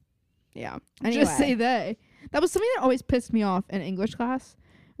saying. Yeah. Anyway. Just say they. That was something that always pissed me off in English class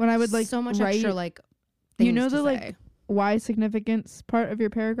when I would like so much write, extra like you things know, to the say. like why significance part of your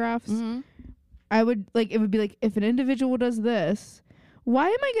paragraphs. Mm-hmm. I would like, it would be like, if an individual does this, why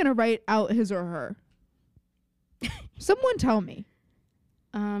am I gonna write out his or her? Someone tell me.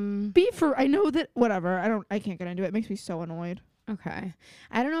 I know that whatever. I can't get into it. It makes me so annoyed. Okay.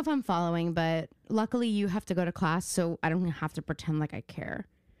 I don't know if I'm following, but luckily you have to go to class, so I don't have to pretend like I care.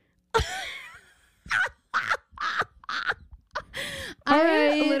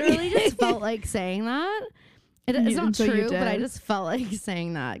 I literally just felt like saying that. It's not Until you true, but I did. just felt like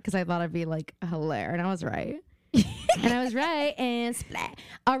saying that because I thought it'd be like hilarious, and I was right. And I was right, and splat.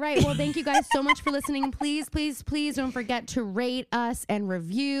 All right, well, thank you guys so much for listening. Please don't forget to rate us and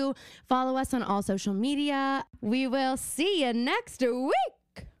review. Follow us on all social media. We will see you next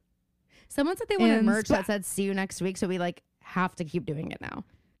week. Someone said they wanted And merch that splat. said "see you next week," so we like have to keep doing it now.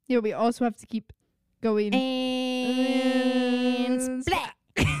 Yeah, we also have to keep going. And splat.